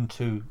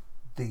into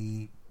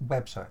the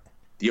website.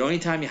 The only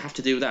time you have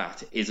to do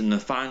that is on the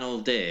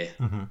final day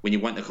when you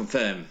want to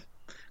confirm,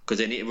 because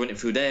they need to run it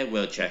through their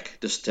word check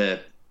just to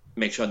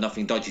make sure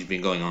nothing dodgy's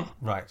been going on.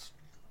 Right.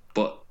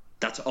 But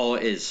that's all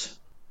it is,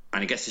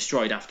 and it gets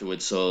destroyed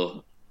afterwards,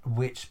 so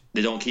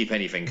they don't keep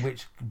anything.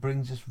 Which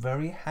brings us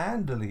very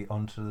handily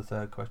onto the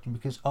third question,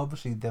 because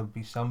obviously there will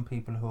be some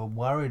people who are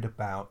worried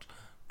about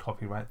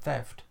copyright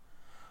theft.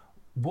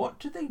 What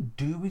do they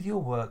do with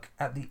your work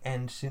at the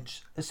end,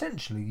 since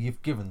essentially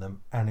you've given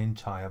them an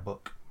entire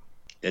book?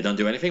 They don't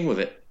do anything with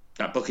it.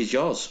 That book is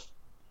yours.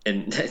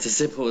 And it's as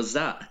simple as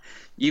that.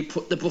 You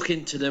put the book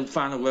into the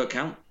final word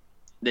count,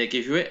 they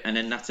give you it, and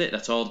then that's it.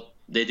 That's all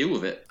they do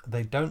with it.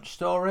 They don't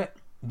store it.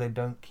 They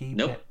don't keep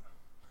it.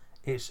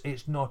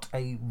 It's not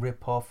a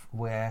rip-off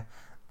where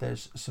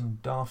there's some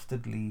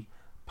dastardly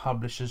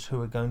publishers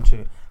who are going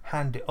to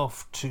hand it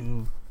off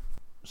to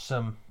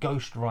some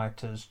ghost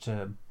writers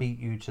to beat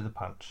you to the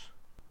punch.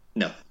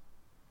 No.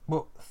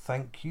 Well,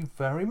 thank you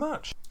very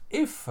much.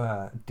 If,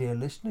 dear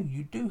listener,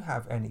 you do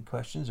have any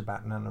questions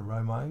about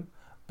NaNoWriMo,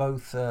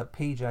 both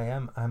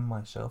PJM and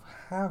myself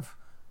have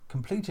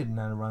completed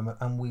NaNoWriMo,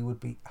 and we would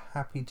be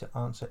happy to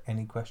answer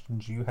any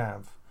questions you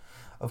have.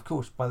 Of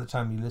course, by the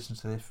time you listen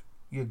to this,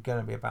 you're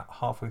going to be about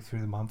halfway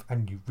through the month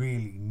and you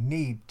really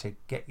need to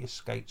get your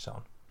skates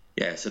on.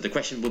 Yeah, so the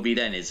question will be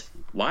then is,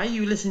 why are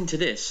you listening to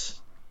this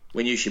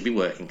when you should be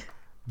working?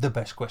 The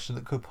best question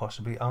that could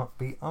possibly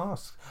be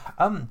asked.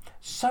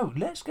 So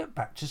let's get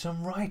back to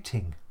some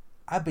writing.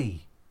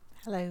 Abby.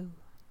 Hello.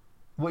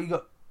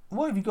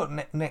 What have you got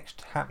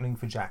next happening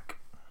for Jack?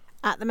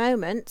 At the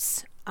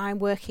moment, I'm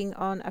working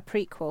on a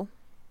prequel.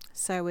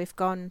 So we've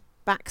gone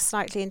back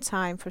slightly in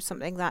time for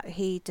something that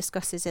he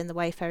discusses in The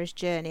Wayfarer's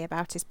Journey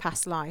about his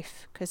past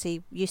life, because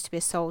he used to be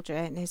a soldier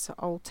in his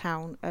old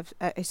city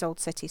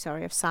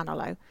of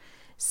Sanalo.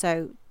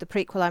 So the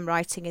prequel I'm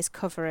writing is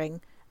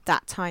covering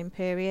that time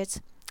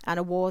period and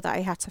a war that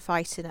he had to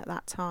fight in at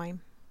that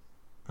time.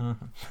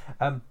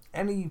 Mm-hmm.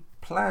 Any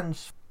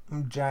plans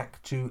from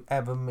Jack to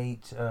ever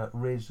meet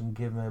Riz and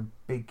give him a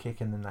big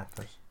kick in the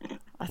knackers?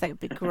 I think it'd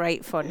be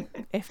great fun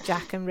if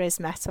Jack and Riz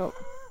met up.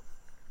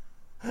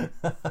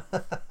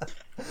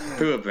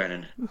 Poor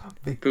Brennan.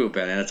 Poor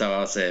Brennan, that's how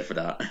I'll say it for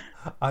that.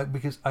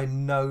 Because I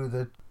know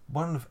that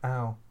one of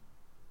our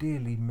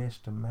dearly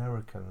missed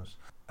Americans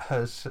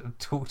has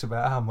talked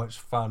about how much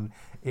fun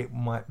it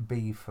might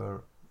be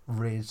for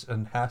Riz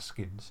and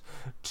Haskins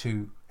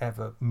to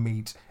ever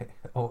meet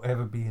or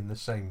ever be in the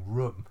same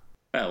room.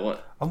 Well,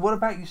 what? And what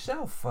about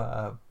yourself,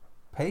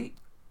 Pete?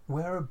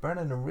 Where are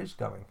Brennan and Riz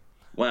going?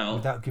 Well,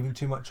 without giving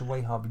too much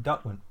away, Harvey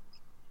Duckman.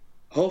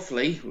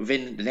 Hopefully,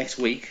 within the next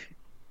week,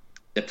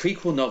 the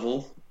prequel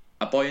novel,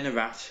 A Boy and a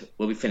Rat,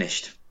 will be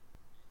finished.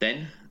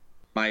 Then,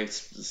 my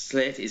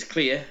slate is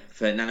clear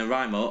for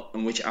NaNoWriMo,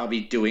 in which I'll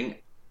be doing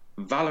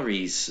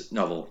Valerie's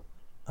novel.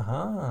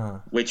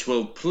 Which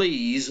will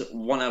please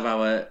one of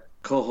our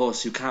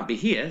co-hosts who can't be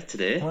here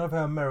today. One of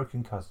our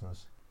American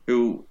cousins.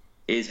 Who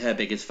is her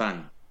biggest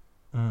fan.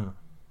 Mm.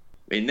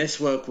 In this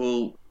work,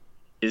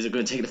 is it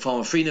going to take the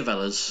form of 3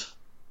 novellas,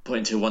 put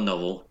into one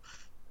novel,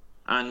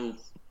 and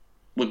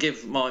we'll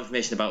give more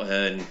information about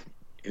her and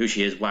who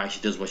she is, why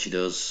she does what she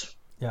does.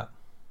 Yeah.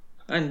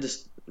 And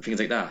just things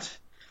like that.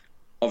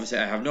 Obviously,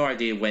 I have no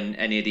idea when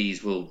any of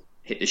these will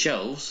hit the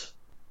shelves.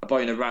 A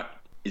Boy and a Rat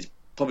is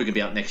probably going to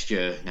be out next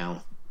year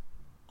now.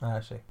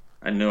 I see.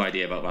 I have no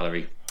idea about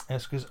Valerie.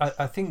 Yes, because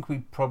I think we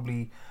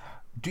probably...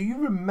 Do you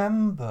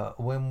remember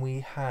when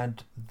we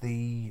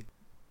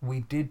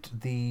did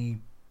the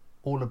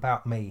All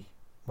About Me,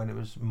 when it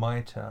was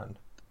my turn?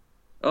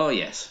 Oh,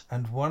 yes.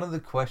 And one of the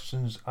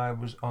questions I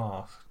was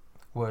asked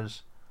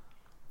was,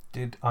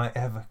 did I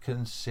ever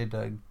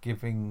consider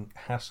giving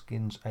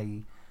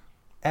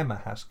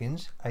Emma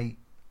Haskins, a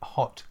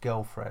hot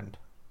girlfriend?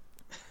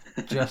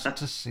 Just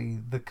to see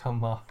the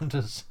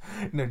commanders,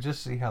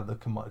 just see how the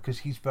command, because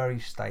he's very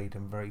staid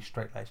and very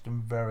straight-laced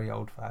and very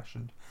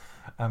old-fashioned,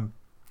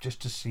 just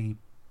to see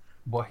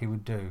what he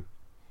would do.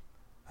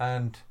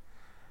 And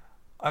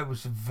I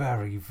was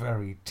very,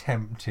 very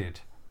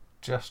tempted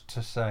just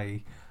to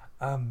say,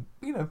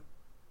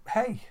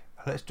 hey,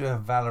 let's do a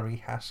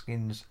Valerie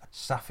Haskins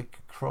Sapphic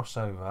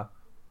crossover.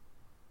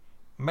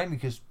 Mainly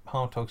because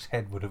Hartog's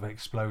head would have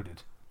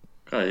exploded.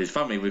 God, his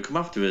family would come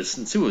after us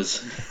and sue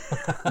us.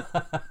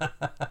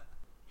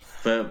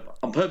 But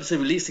on purposely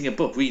releasing a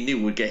book we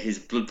knew would get his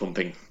blood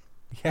pumping.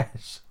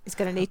 Yes. He's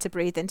going to need to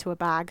breathe into a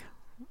bag.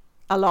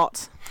 A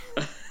lot.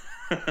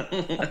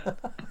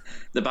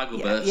 The bag will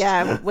burst.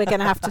 Yeah, we're going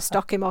to have to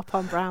stock him up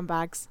on brown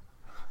bags.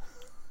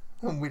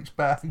 On which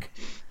bag?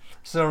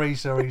 Sorry.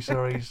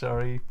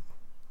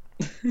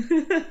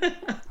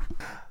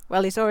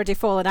 Well, he's already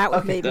fallen out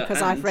with me Okay,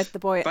 because I've read A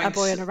Boy thanks.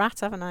 and a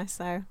Rat, haven't I?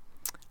 So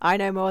I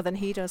know more than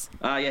he does.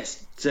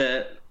 Yes.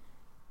 To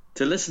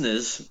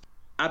listeners,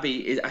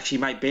 Abby is actually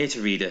my beta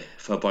reader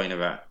for A Boy and a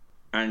Rat.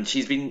 And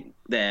she's been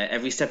there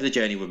every step of the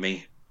journey with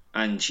me.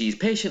 And she's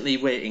patiently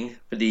waiting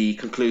for the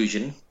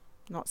conclusion.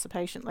 Not so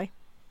patiently.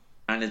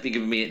 And has been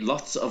giving me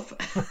lots of...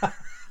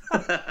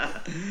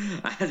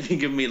 has been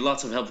giving me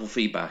lots of helpful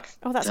feedback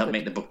to help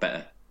make the book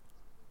better.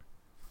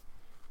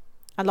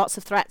 And lots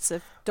of threats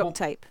of duct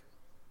tape.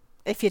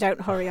 If you don't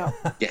hurry up.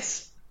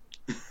 Yes.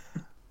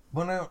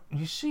 Well, now,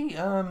 you see,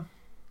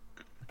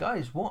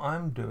 guys, what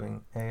I'm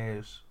doing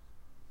is...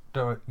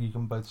 You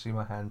can both see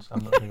my hands.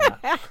 I'm not doing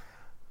that.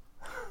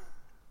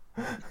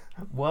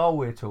 While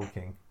we're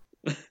talking,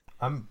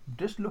 I'm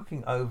just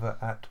looking over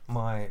at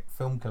my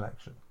film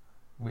collection,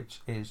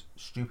 which is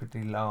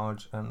stupidly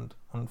large and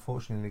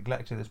unfortunately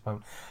neglected at this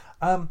moment.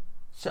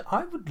 So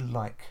I would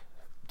like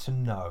to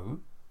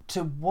know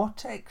to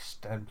what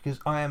extent, because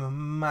I am a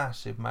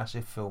massive,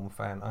 massive film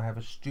fan, I have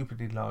a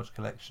stupidly large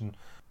collection.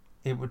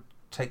 It would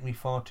take me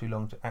far too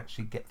long to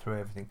actually get through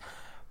everything.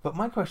 But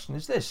my question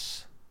is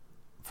this,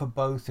 for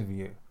both of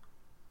you.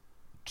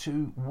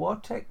 To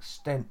what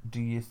extent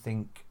do you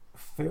think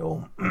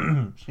film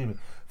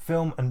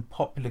and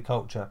popular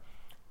culture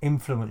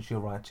influence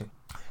your writing?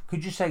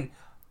 Could you say,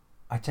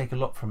 I take a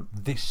lot from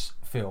this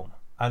film?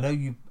 I know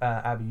you,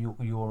 Abby,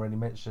 you already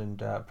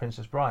mentioned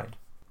Princess Bride.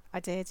 I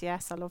did,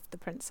 yes. I loved The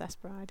Princess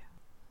Bride.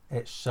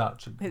 It's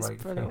such a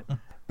great film.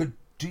 But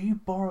do you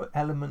borrow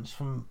elements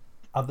from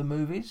other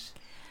movies?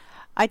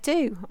 I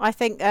do. I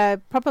think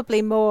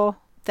probably more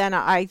then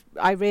I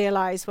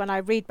realise when I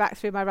read back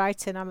through my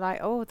writing, I'm like,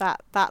 oh,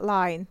 that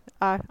line,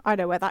 I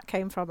know where that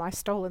came from. I've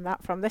stolen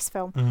that from this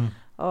film. Mm-hmm.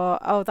 Or,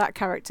 oh, that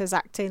character's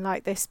acting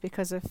like this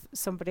because of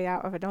somebody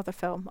out of another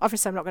film.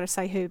 Obviously, I'm not going to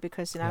say who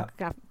because,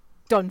 I'm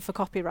done for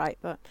copyright,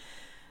 but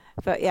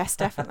yes,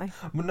 definitely.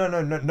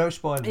 No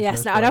spoilers.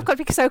 Yes, no and I've got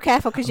to be so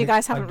careful because you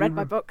guys haven't read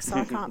my re- book, so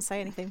I can't say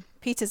anything.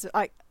 Peter's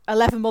like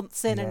 11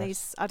 months in, and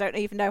Yes. I don't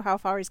even know how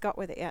far he's got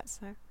with it yet.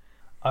 So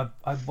I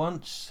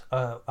once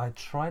I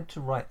tried to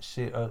write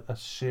a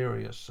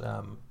serious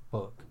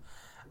book,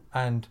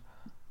 and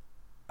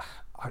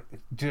I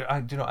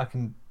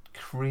can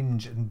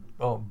cringe and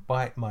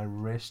bite my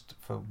wrist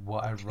for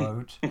what I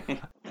wrote.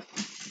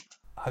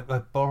 I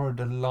borrowed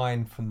a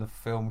line from the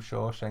film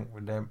Shawshank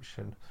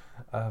Redemption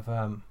of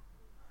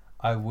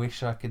I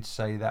wish I could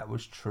say that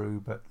was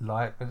true, but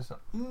life is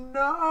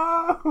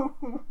no.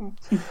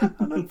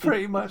 And I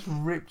pretty much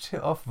ripped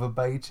it off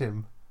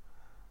verbatim.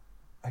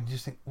 And you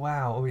just think,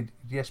 wow, I mean,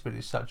 yes, but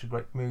it's such a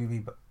great movie,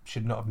 but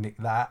should not have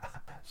nicked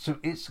that. So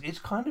it's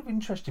kind of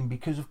interesting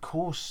because, of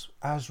course,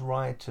 as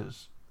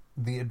writers,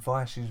 the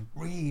advice is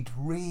read.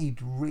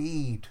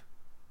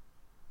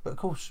 But of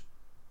course,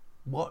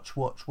 watch.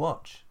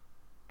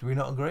 Do we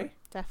not agree?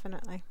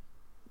 definitely.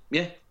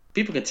 Yeah,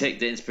 people can take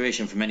the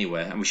inspiration from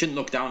anywhere, and we shouldn't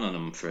look down on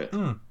them for it.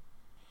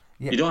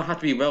 Yeah. You don't have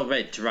to be well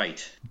read to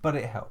write. But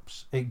it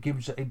helps.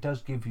 It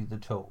does give you the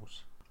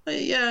tools.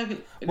 Yeah, I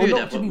can agree Well, with not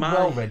that, to but be my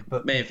well read,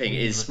 but main thing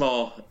is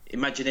more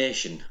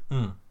imagination.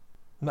 No,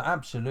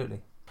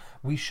 absolutely.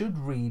 We should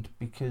read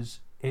because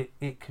it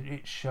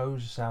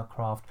shows us our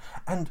craft,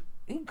 and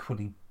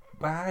equally,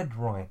 bad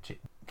writing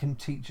can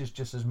teach us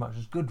just as much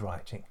as good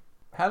writing.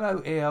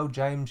 Hello, E.L.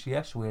 James.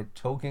 Yes, we're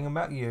talking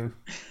about you.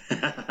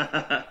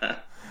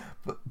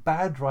 But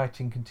bad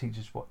writing can teach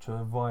us what to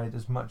avoid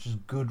as much as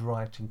good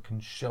writing can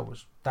show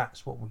us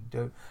that's what we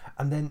do.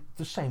 And then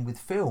the same with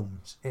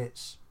films.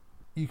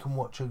 You can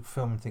watch a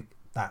film and think,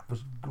 that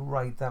was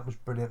great, that was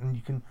brilliant, and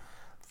you can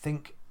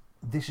think,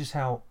 this is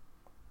how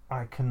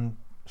I can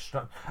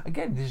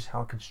this is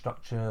how I can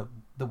structure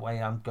the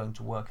way I'm going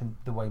to work and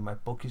the way my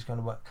book is going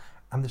to work.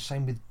 And the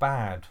same with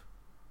bad.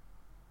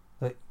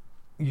 That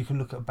you can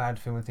look at a bad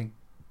film and think,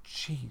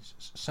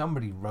 Jesus,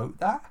 somebody wrote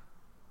that?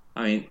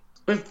 I mean,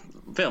 with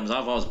films,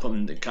 I've always put them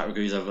in the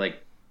categories of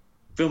like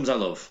films I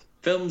love,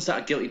 films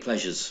that are guilty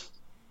pleasures,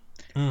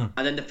 and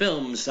then the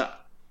films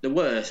that the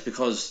worst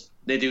because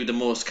they do the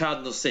most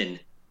cardinal sin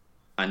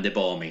and they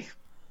bore me.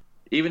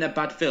 Even a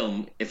bad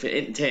film, if it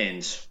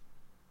entertains,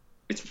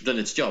 it's done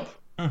its job.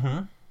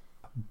 Mm-hmm.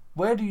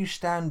 Where do you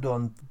stand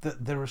on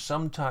that? There are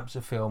some types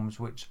of films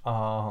which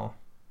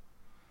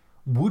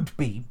would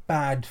be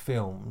bad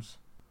films,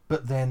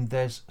 but then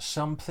there's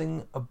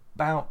something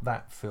about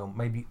that film,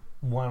 maybe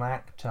one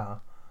actor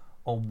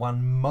or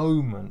one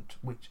moment,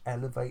 which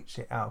elevates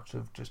it out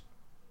of just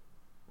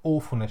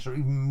awfulness or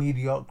even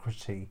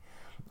mediocrity,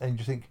 and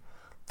you think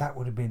that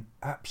would have been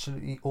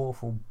absolutely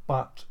awful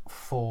but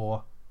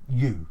for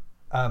you.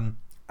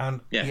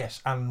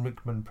 Yes, Alan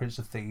Rickman, Prince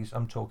of Thieves,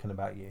 I'm talking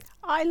about you.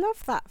 I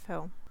love that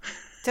film.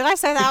 Did I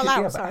say that out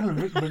loud? Yeah, Sorry. Alan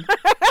Rickman.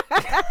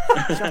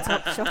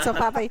 Shut up,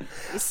 Abby.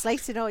 You're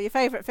slating all your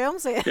favourite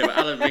films here. Yeah, but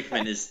Alan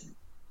Rickman is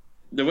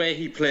the way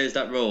he plays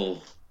that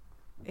role.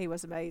 He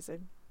was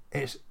amazing.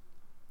 It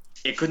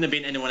couldn't have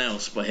been anyone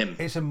else but him.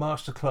 It's a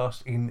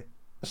masterclass in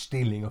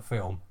stealing a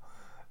film,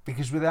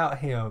 because without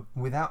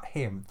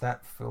him,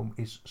 that film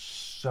is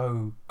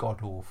so god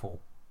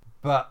awful.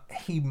 But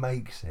he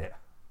makes it,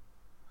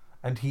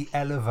 and he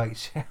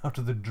elevates it out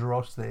of the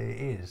dross that it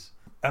is.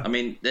 I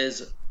mean,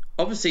 there's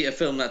obviously a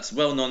film that's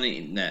well known on the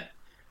internet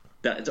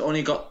that it's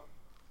only got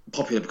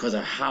popular because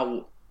of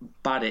how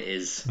bad it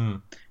is,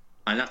 and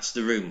that's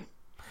The Room.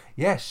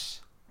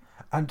 Yes,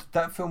 and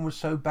that film was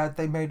so bad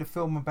they made a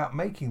film about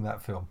making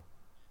that film.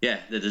 Yeah,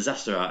 The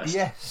Disaster Artist.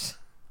 Yes.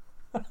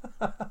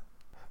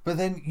 But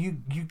then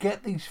you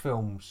get these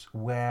films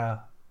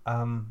where,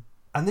 and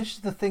this is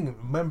the thing.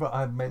 Remember,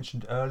 I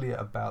mentioned earlier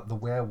about the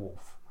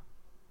werewolf,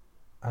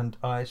 and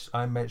I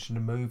mentioned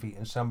a movie,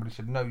 and somebody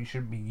said, no, you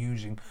shouldn't be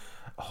using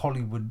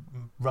Hollywood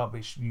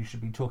rubbish. You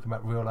should be talking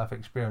about real life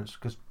experience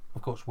because,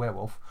 of course,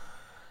 werewolf.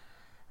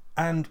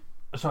 And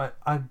so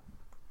I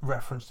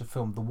referenced the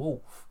film The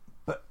Wolf,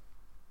 but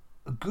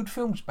good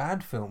films,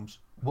 bad films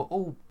were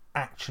all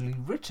actually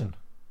written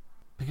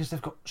because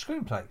they've got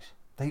screenplays.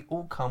 They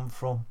all come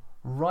from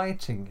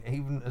writing,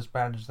 even as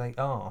bad as they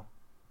are.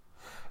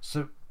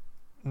 So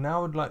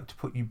now I'd like to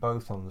put you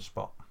both on the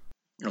spot.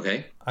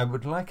 Okay. I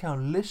would like our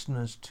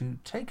listeners to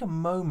take a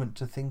moment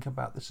to think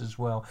about this as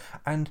well.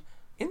 And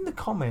in the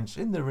comments,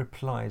 in the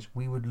replies,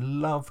 we would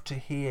love to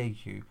hear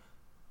you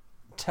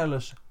tell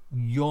us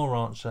your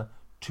answer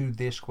to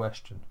this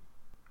question.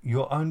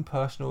 Your own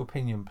personal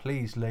opinion,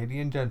 please, lady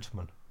and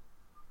gentlemen.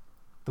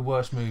 The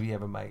worst movie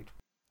ever made.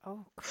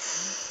 Oh,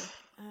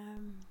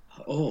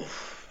 Oh.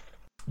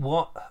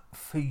 What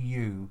for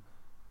you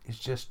is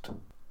just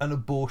an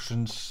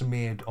abortion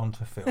smeared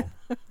onto film?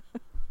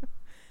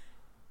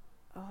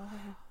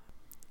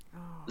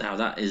 Now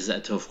that is a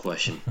tough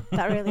question.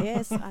 That really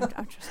is.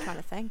 I'm just trying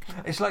to think.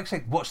 It's like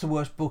saying, what's the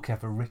worst book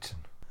ever written?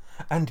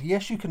 And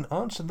yes, you can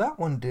answer that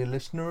one, dear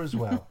listener, as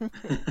well.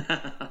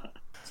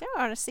 So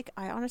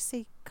I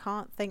honestly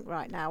can't think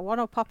right now. One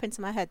will pop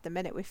into my head the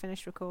minute we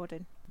finish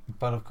recording.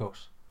 But of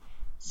course.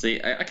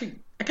 See, I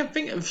can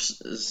think of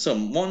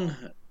some.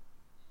 One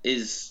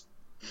is,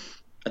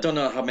 I don't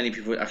know how many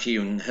people actually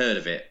even heard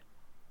of it,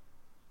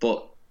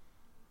 but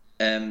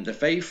the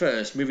very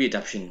first movie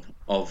adaptation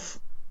of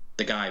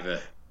The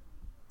Guyver.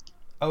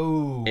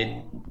 Oh.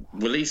 It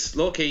released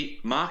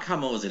low-key. Mark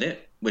Hamill was in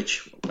it,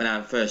 which when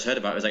I first heard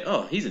about it, I was like,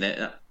 oh, he's in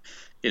it.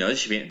 This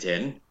should be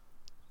entertaining.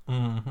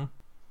 Mm-hmm.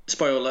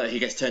 Spoiler alert, he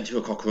gets turned to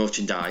a cockroach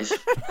and dies.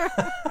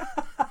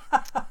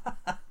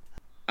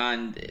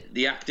 And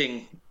the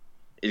acting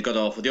is god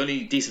awful. The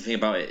only decent thing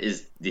about it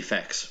is the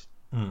effects.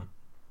 Mm.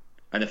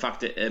 And the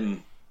fact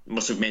that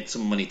must have made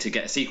some money to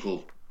get a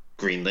sequel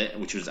greenlit,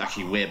 which was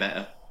actually way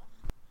better.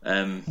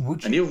 And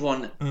the other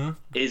one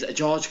is a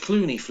George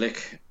Clooney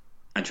flick.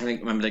 I'm trying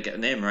to remember to get the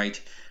name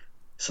right.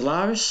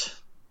 Solaris?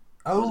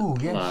 Oh,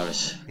 yes.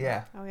 Solaris.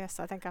 Yeah. Oh yes,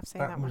 I think I've seen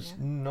that was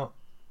one. not.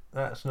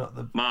 That's not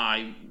the.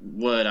 My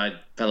word, I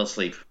fell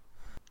asleep.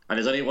 And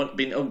there's only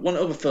been one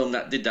other film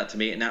that did that to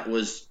me, and that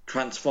was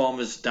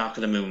Transformers: Dark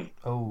of the Moon.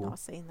 Oh. Not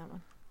seen that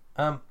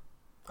one.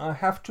 I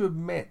have to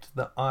admit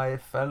that I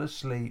fell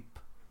asleep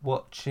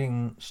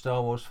watching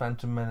Star Wars: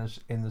 Phantom Menace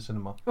in the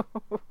cinema.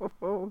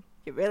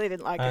 You really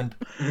didn't like And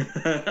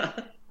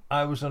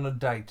I was on a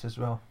date as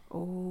well. it.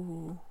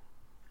 Oh.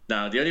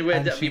 Now, the only way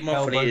And that'd be she more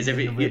funny elbowed is if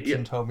me in it, the ribs you,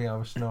 and told me I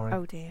was snoring.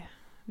 Oh dear.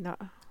 No.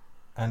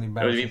 And it would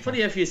embarrassing. be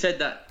funny if you said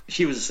that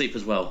she was asleep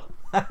as well.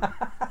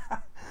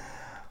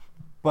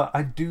 But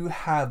I do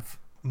have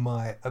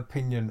my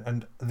opinion,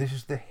 and this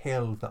is the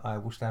hill that I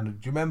will stand on. Do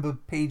you remember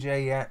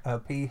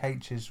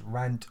PH's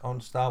rant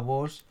on Star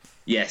Wars?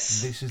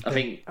 Yes. This is I the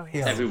think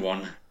hill.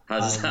 everyone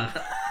has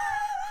that.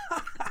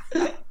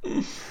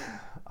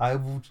 I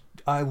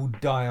will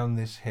die on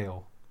this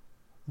hill.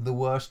 The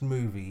worst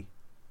movie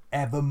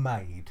ever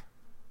made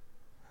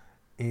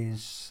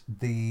is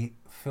the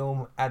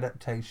film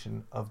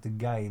adaptation of the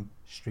game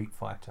Street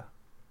Fighter.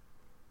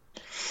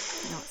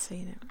 Not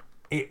seen it.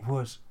 It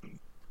was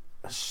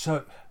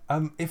so.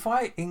 If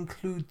I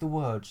include the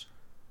words,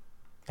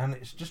 and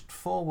it's just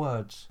 4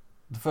 words.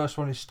 The first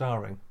one is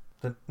starring.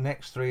 The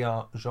next 3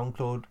 are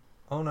Jean-Claude.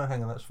 Oh no,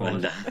 hang on, that's 4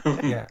 words.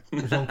 Yeah,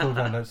 Jean-Claude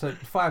Van Damme. So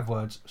 5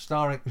 words,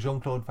 starring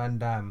Jean-Claude Van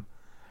Damme.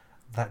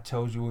 That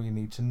tells you all you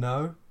need to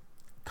know.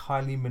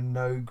 Kylie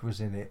Minogue was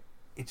in it.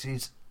 It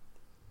is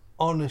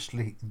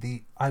honestly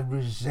I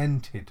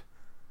resented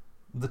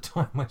the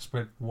time I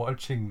spent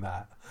watching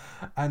that.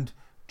 And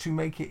to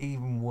make it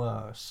even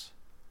worse,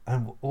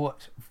 and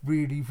what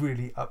really,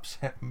 really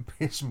upset and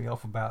pissed me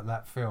off about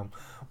that film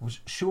was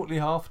shortly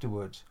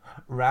afterwards,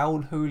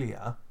 Raul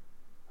Julia,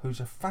 who's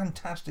a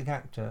fantastic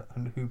actor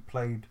and who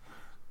played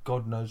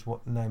God knows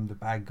what name the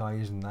bad guy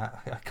is in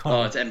that. I can't.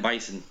 Oh, it's M.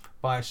 Bison.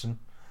 Bison.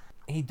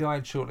 He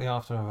died shortly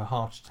after of a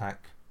heart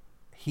attack.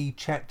 He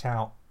checked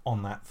out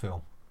on that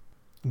film.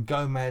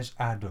 Gomez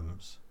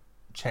Adams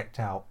checked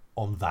out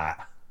on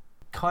that.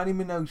 Kylie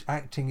Minogue's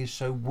acting is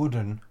so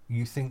wooden,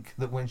 you think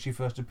that when she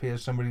first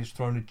appears, somebody's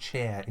thrown a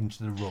chair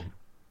into the room.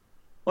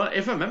 Well,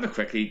 if I remember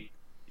correctly,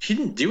 she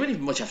didn't do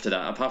anything much after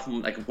that, apart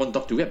from like one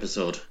Doctor Who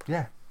episode.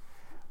 Yeah.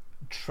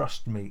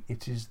 Trust me,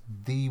 it is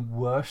the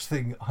worst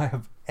thing I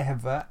have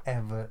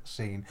ever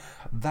seen.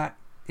 That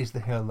is the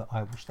hill that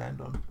I will stand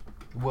on.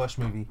 The worst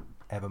movie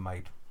ever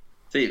made.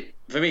 See,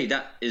 for me,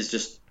 that is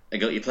just a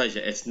guilty pleasure.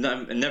 It's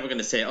not, I'm never going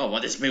to say, oh,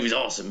 well, this movie's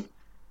awesome.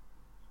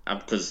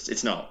 Because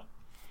it's not.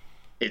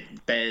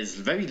 It bears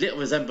very little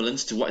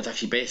resemblance to what it's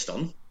actually based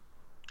on,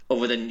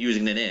 other than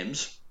using the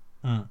names.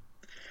 Mm.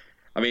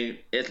 I mean,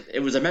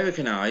 it was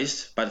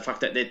Americanized by the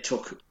fact that they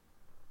took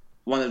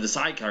one of the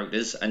side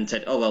characters and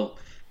said, oh, well,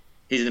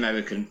 he's an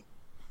American.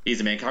 He's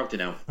the main character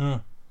now.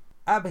 Mm.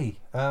 Abby,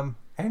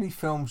 any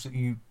films that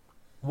you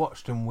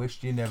watched and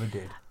wished you never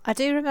did? I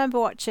do remember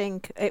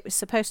watching, it was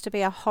supposed to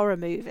be a horror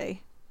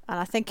movie, and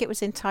I think it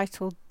was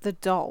entitled The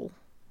Doll.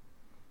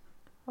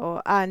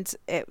 And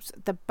it was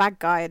the bad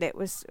guy, and it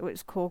was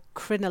called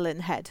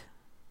Crinoline Head,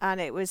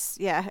 and it was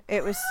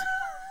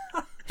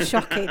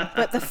shocking.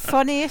 But the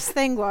funniest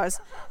thing was,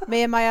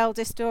 me and my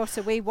eldest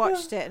daughter, we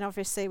watched it, and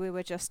obviously we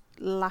were just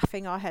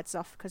laughing our heads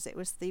off because it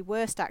was the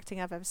worst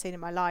acting I've ever seen in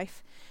my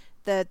life.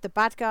 The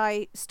bad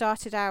guy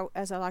started out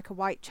as a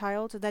white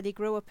child, and then he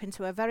grew up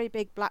into a very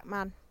big black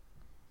man.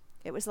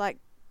 It was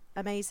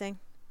amazing.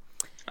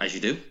 As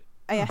you do.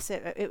 Yes,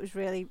 it was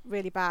really,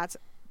 really bad.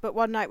 But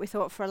one night we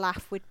thought for a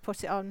laugh we'd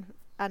put it on,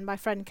 and my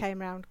friend came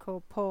round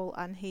called Paul,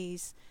 and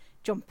he's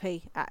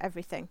jumpy at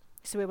everything.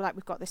 So we were like,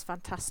 we've got this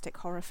fantastic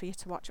horror for you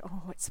to watch.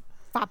 Oh, it's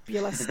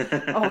fabulous.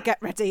 Oh, get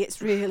ready.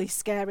 It's really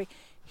scary.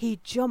 He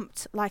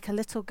jumped like a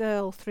little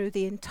girl through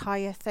the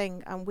entire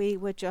thing, and we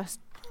were just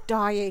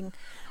dying.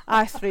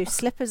 I threw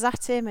slippers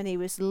at him, and he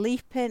was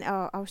leaping.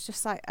 Oh, I was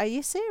just like, are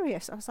you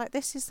serious? I was like,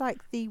 this is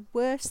the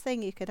worst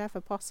thing you could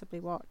ever possibly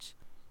watch.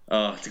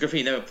 Oh, it's a good thing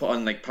you never put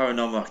on like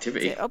Paranormal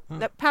Activity.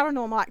 The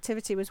Paranormal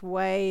Activity was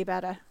way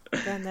better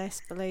than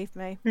this, believe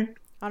me.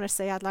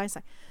 Honestly, I had lines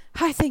like,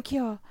 I think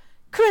you're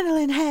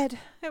crinoline head.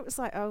 It was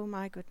like, oh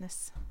my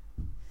goodness.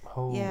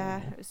 Oh.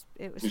 Yeah,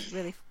 it was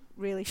really,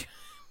 really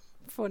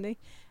funny.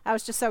 I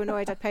was just so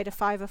annoyed I'd paid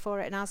 $5 for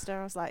it in Asda.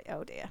 I was like,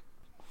 oh dear.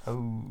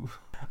 Oh.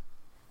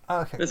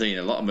 Okay. There's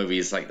a lot of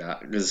movies like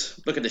that,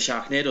 because look at the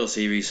Sharknado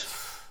series.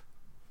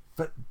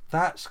 But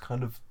that's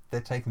kind of,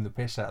 they're taking the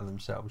piss out of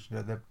themselves. You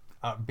know, they're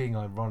being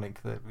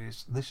ironic that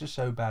this is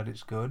so bad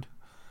it's good.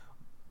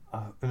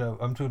 You know,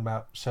 I'm talking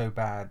about so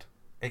bad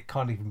it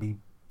can't even be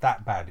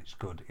that bad it's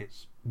good.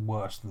 It's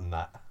worse than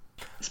that.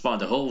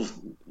 Spawned a whole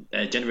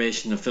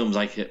generation of films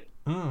like it.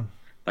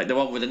 Like the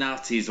one with the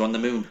Nazis on the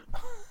moon.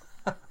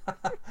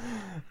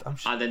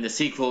 And then the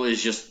sequel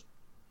is just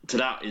to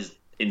that is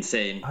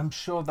insane. I'm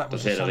sure that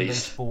was a Sunday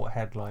Sport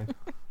headline.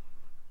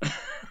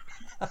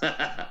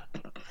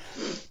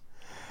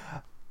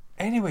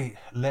 Anyway,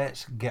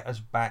 let's get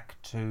us back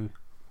to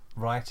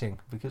writing,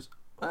 because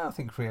I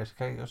think Creative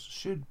Chaos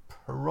should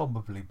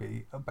probably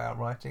be about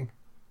writing.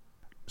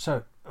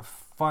 So,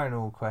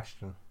 final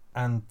question,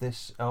 and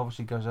this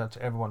obviously goes out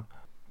to everyone.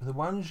 The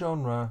one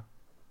genre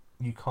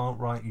you can't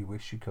write you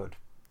wish you could.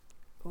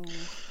 Ooh.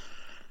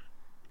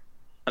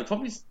 I'd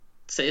probably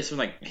say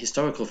something like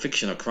historical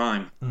fiction or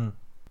crime,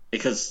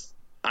 because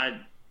I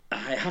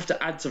have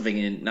to add something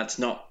in that's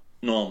not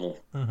normal.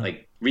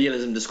 Like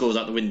realism just goes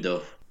out the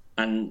window,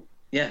 and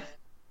yeah.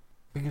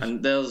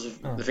 And those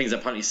are the things that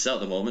apparently sell at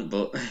the moment,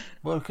 but...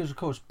 Well, because, of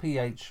course,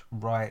 PH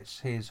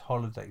writes his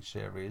holiday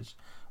series,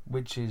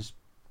 which is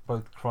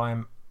both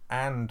crime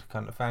and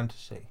kind of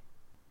fantasy.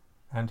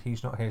 And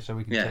he's not here, so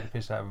we can take the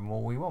piss out of him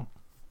all we want.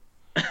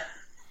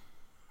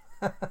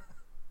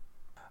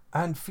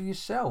 And for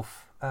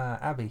yourself,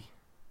 Abby?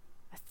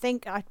 I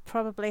think I'd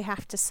probably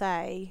have to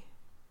say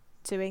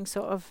doing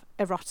sort of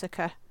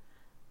erotica,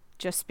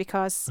 just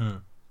because...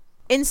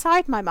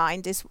 Inside my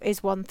mind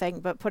is one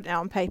thing, but putting it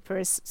on paper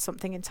is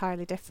something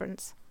entirely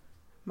different.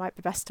 Might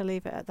be best to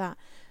leave it at that.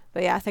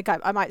 But yeah, I think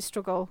I might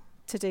struggle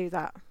to do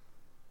that.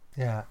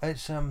 Yeah,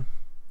 it's I'm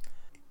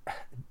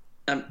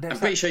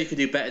pretty sure you could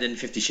do better than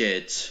 50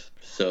 Shades.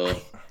 So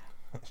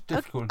it's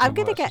difficult. I'm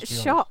going to get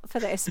shot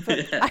for this,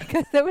 but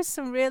there was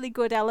some really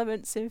good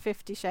elements in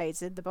 50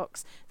 Shades in the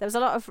books. There was a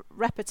lot of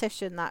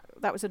repetition that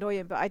was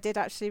annoying, but I did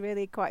actually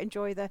really quite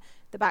enjoy the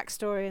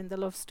backstory and the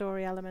love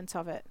story element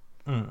of it.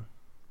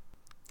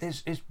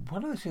 It's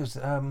one of those things.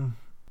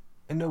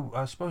 You know,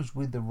 I suppose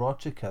with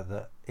erotica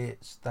that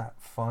it's that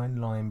fine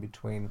line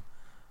between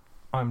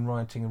I'm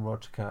writing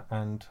erotica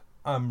and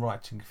I'm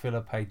writing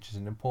filler pages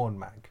in a porn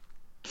mag.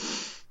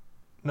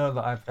 Not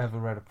that I've ever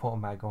read a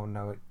porn mag or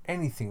know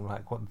anything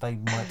like what they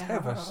might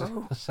ever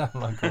sound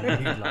like or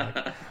read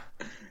like.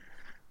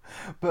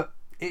 But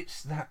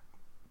it's that,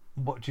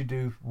 what do you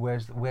do?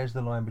 Where's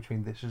the line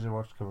between this is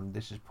erotica and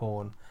this is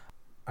porn?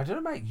 I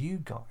don't know about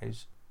you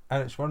guys.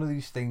 And it's one of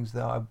these things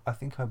that I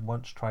think I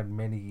once tried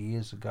many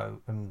years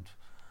ago and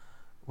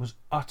was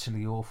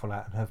utterly awful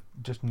at and have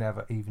just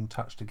never even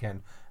touched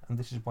again. And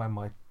this is why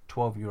my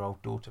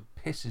 12-year-old daughter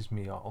pisses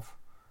me off.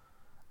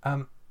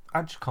 I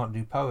just can't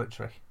do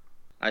poetry.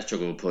 I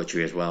struggle with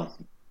poetry as well.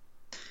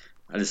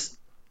 I just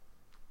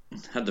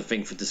had to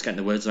think for just getting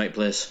the words in the right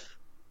place.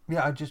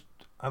 Yeah,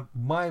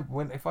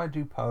 if I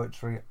do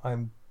poetry,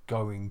 I'm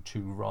going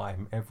to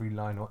rhyme every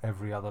line or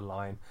every other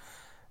line.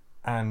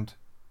 And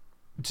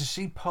to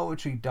see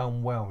poetry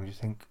done well, you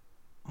think,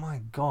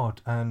 my God.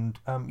 And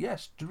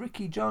yes,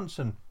 Ricky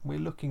Johnson, we're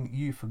looking at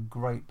you for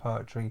great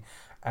poetry.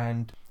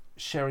 And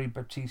Sherry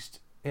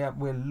Baptiste, yeah,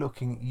 we're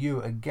looking at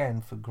you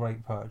again for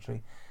great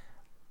poetry.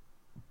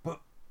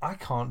 But I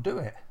can't do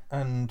it.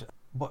 And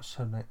what's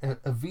her name?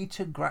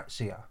 Evita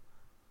Grazia.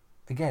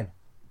 Again,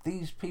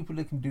 these people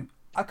that can do...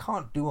 I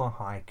can't do a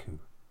haiku.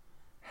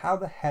 How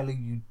the hell are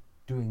you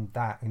doing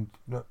that? And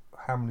look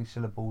how many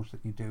syllables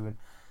that you do, and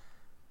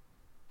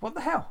what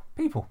the hell,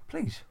 people?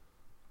 Please,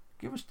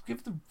 give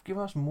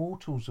us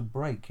mortals a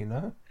break. You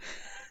know.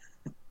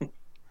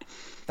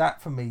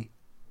 That for me,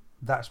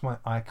 that's my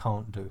I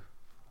can't do.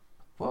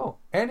 Well,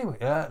 anyway,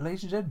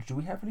 ladies and gentlemen, do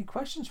we have any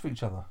questions for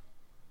each other?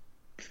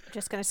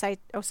 Just going to say,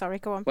 oh sorry,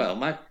 go on.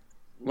 I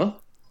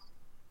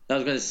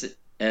was going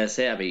to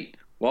say, Abby,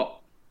 what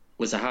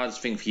was the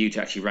hardest thing for you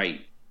to actually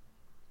write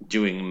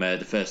during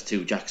the first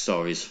two Jack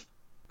stories?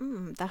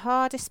 The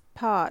hardest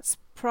parts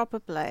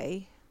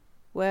probably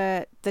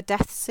were the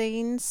death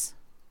scenes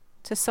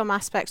to some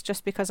aspects,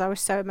 just because I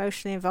was so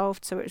emotionally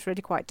involved, so it was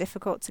really quite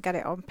difficult to get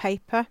it on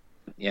paper.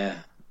 Yeah.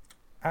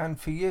 And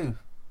for you,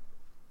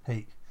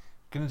 Pete,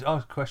 going to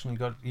ask a question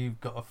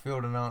you've got to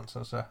field an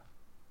answer, sir.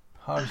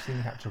 Hardest thing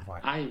you had to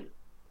write?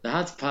 The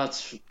hardest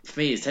parts for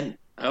me is I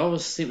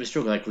always seem to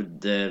struggle like with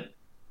the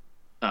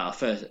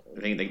first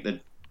thing, like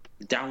the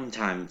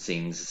downtime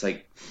scenes. It's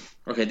like,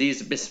 okay,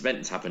 this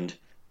event's happened.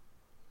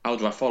 How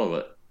do I follow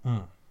it?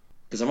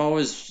 Because I'm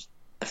always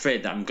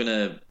afraid that I'm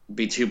gonna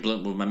be too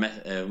blunt with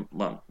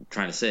what I'm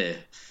trying to say,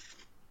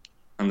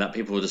 and that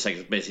people will just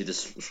like basically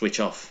just switch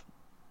off.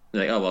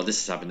 Like, oh well,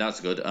 this has happened.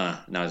 That's good.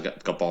 Now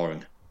it's got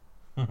boring.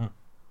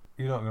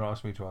 You're not going to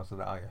ask me to answer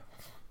that, are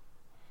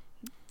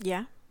you?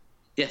 Yeah.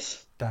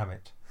 Yes. Damn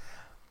it.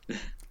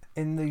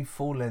 In the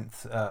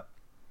full-length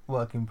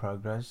work in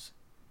progress,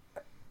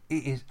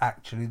 it is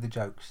actually the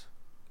jokes.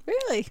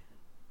 Really?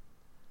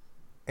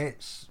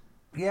 It's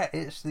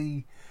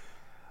the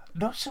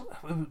not so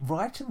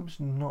writing them's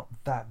not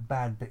that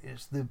bad, but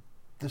it's the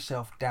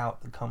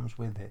self-doubt that comes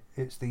with it.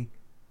 It's the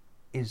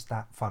is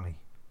that funny?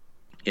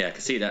 Yeah, I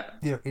can see that.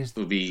 You know,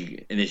 would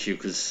be an issue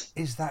because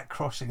is that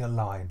crossing a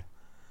line?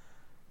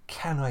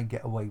 Can I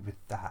get away with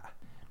that?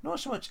 Not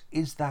so much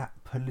is that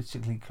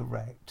politically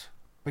correct,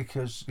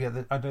 because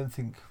I don't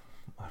think.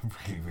 I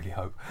really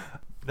hope.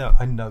 No,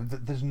 I know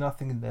that there's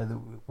nothing in there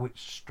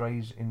which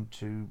strays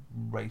into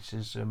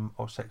racism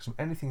or sexism,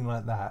 anything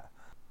like that.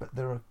 But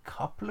there are a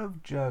couple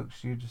of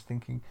jokes you're just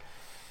thinking,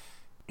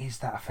 is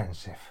that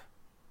offensive?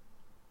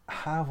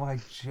 Have I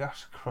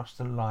just crossed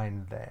the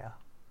line there?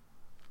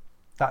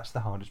 That's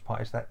the hardest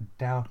part, is that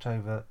doubt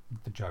over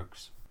the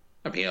jokes.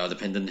 I mean, it all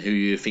depends on who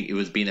you think it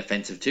was being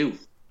offensive to.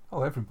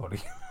 Oh,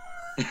 everybody.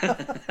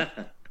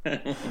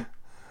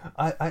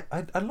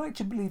 I'd like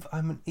to believe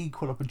I'm an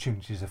equal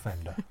opportunities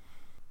offender.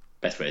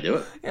 Best way to do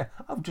it. Yeah,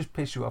 I'll just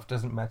piss you off.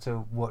 Doesn't matter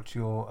what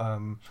your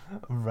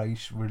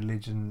race,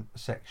 religion,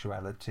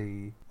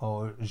 sexuality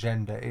or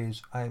gender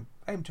is. I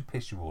aim to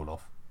piss you all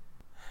off.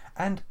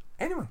 And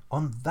anyway,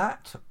 on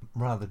that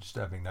rather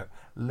disturbing note,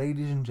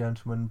 ladies and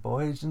gentlemen,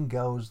 boys and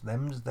girls,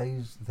 thems,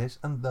 theys, this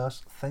and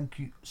thus, thank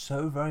you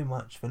so very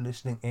much for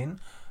listening in.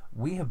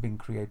 We have been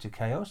Creator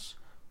Chaos.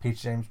 Peter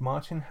James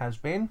Martin has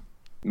been...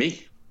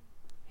 Me.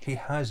 He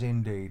has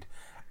indeed.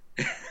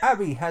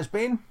 Abby has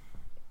been...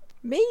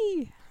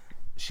 Me.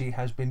 She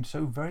has been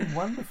so very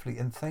wonderfully,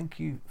 and thank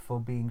you for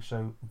being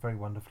so very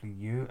wonderfully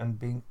you and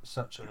being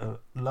such a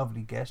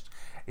lovely guest.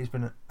 It's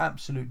been an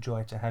absolute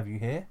joy to have you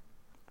here.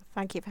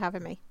 Thank you for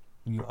having me.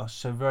 You are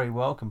so very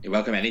welcome. You're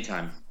welcome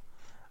anytime.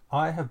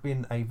 I have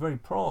been a very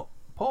poor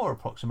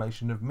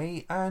approximation of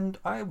me, and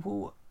I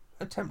will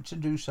attempt to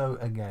do so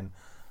again.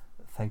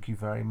 Thank you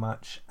very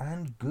much,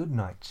 and good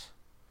night.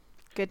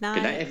 Good night.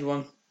 Good night,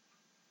 everyone.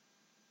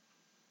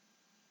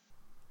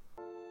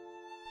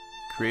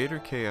 Creator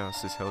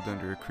Chaos is held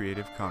under a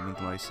Creative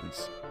Commons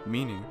license,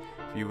 meaning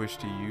if you wish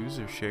to use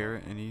or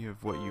share any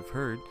of what you've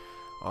heard,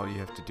 all you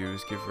have to do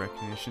is give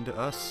recognition to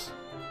us,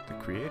 the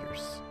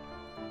creators.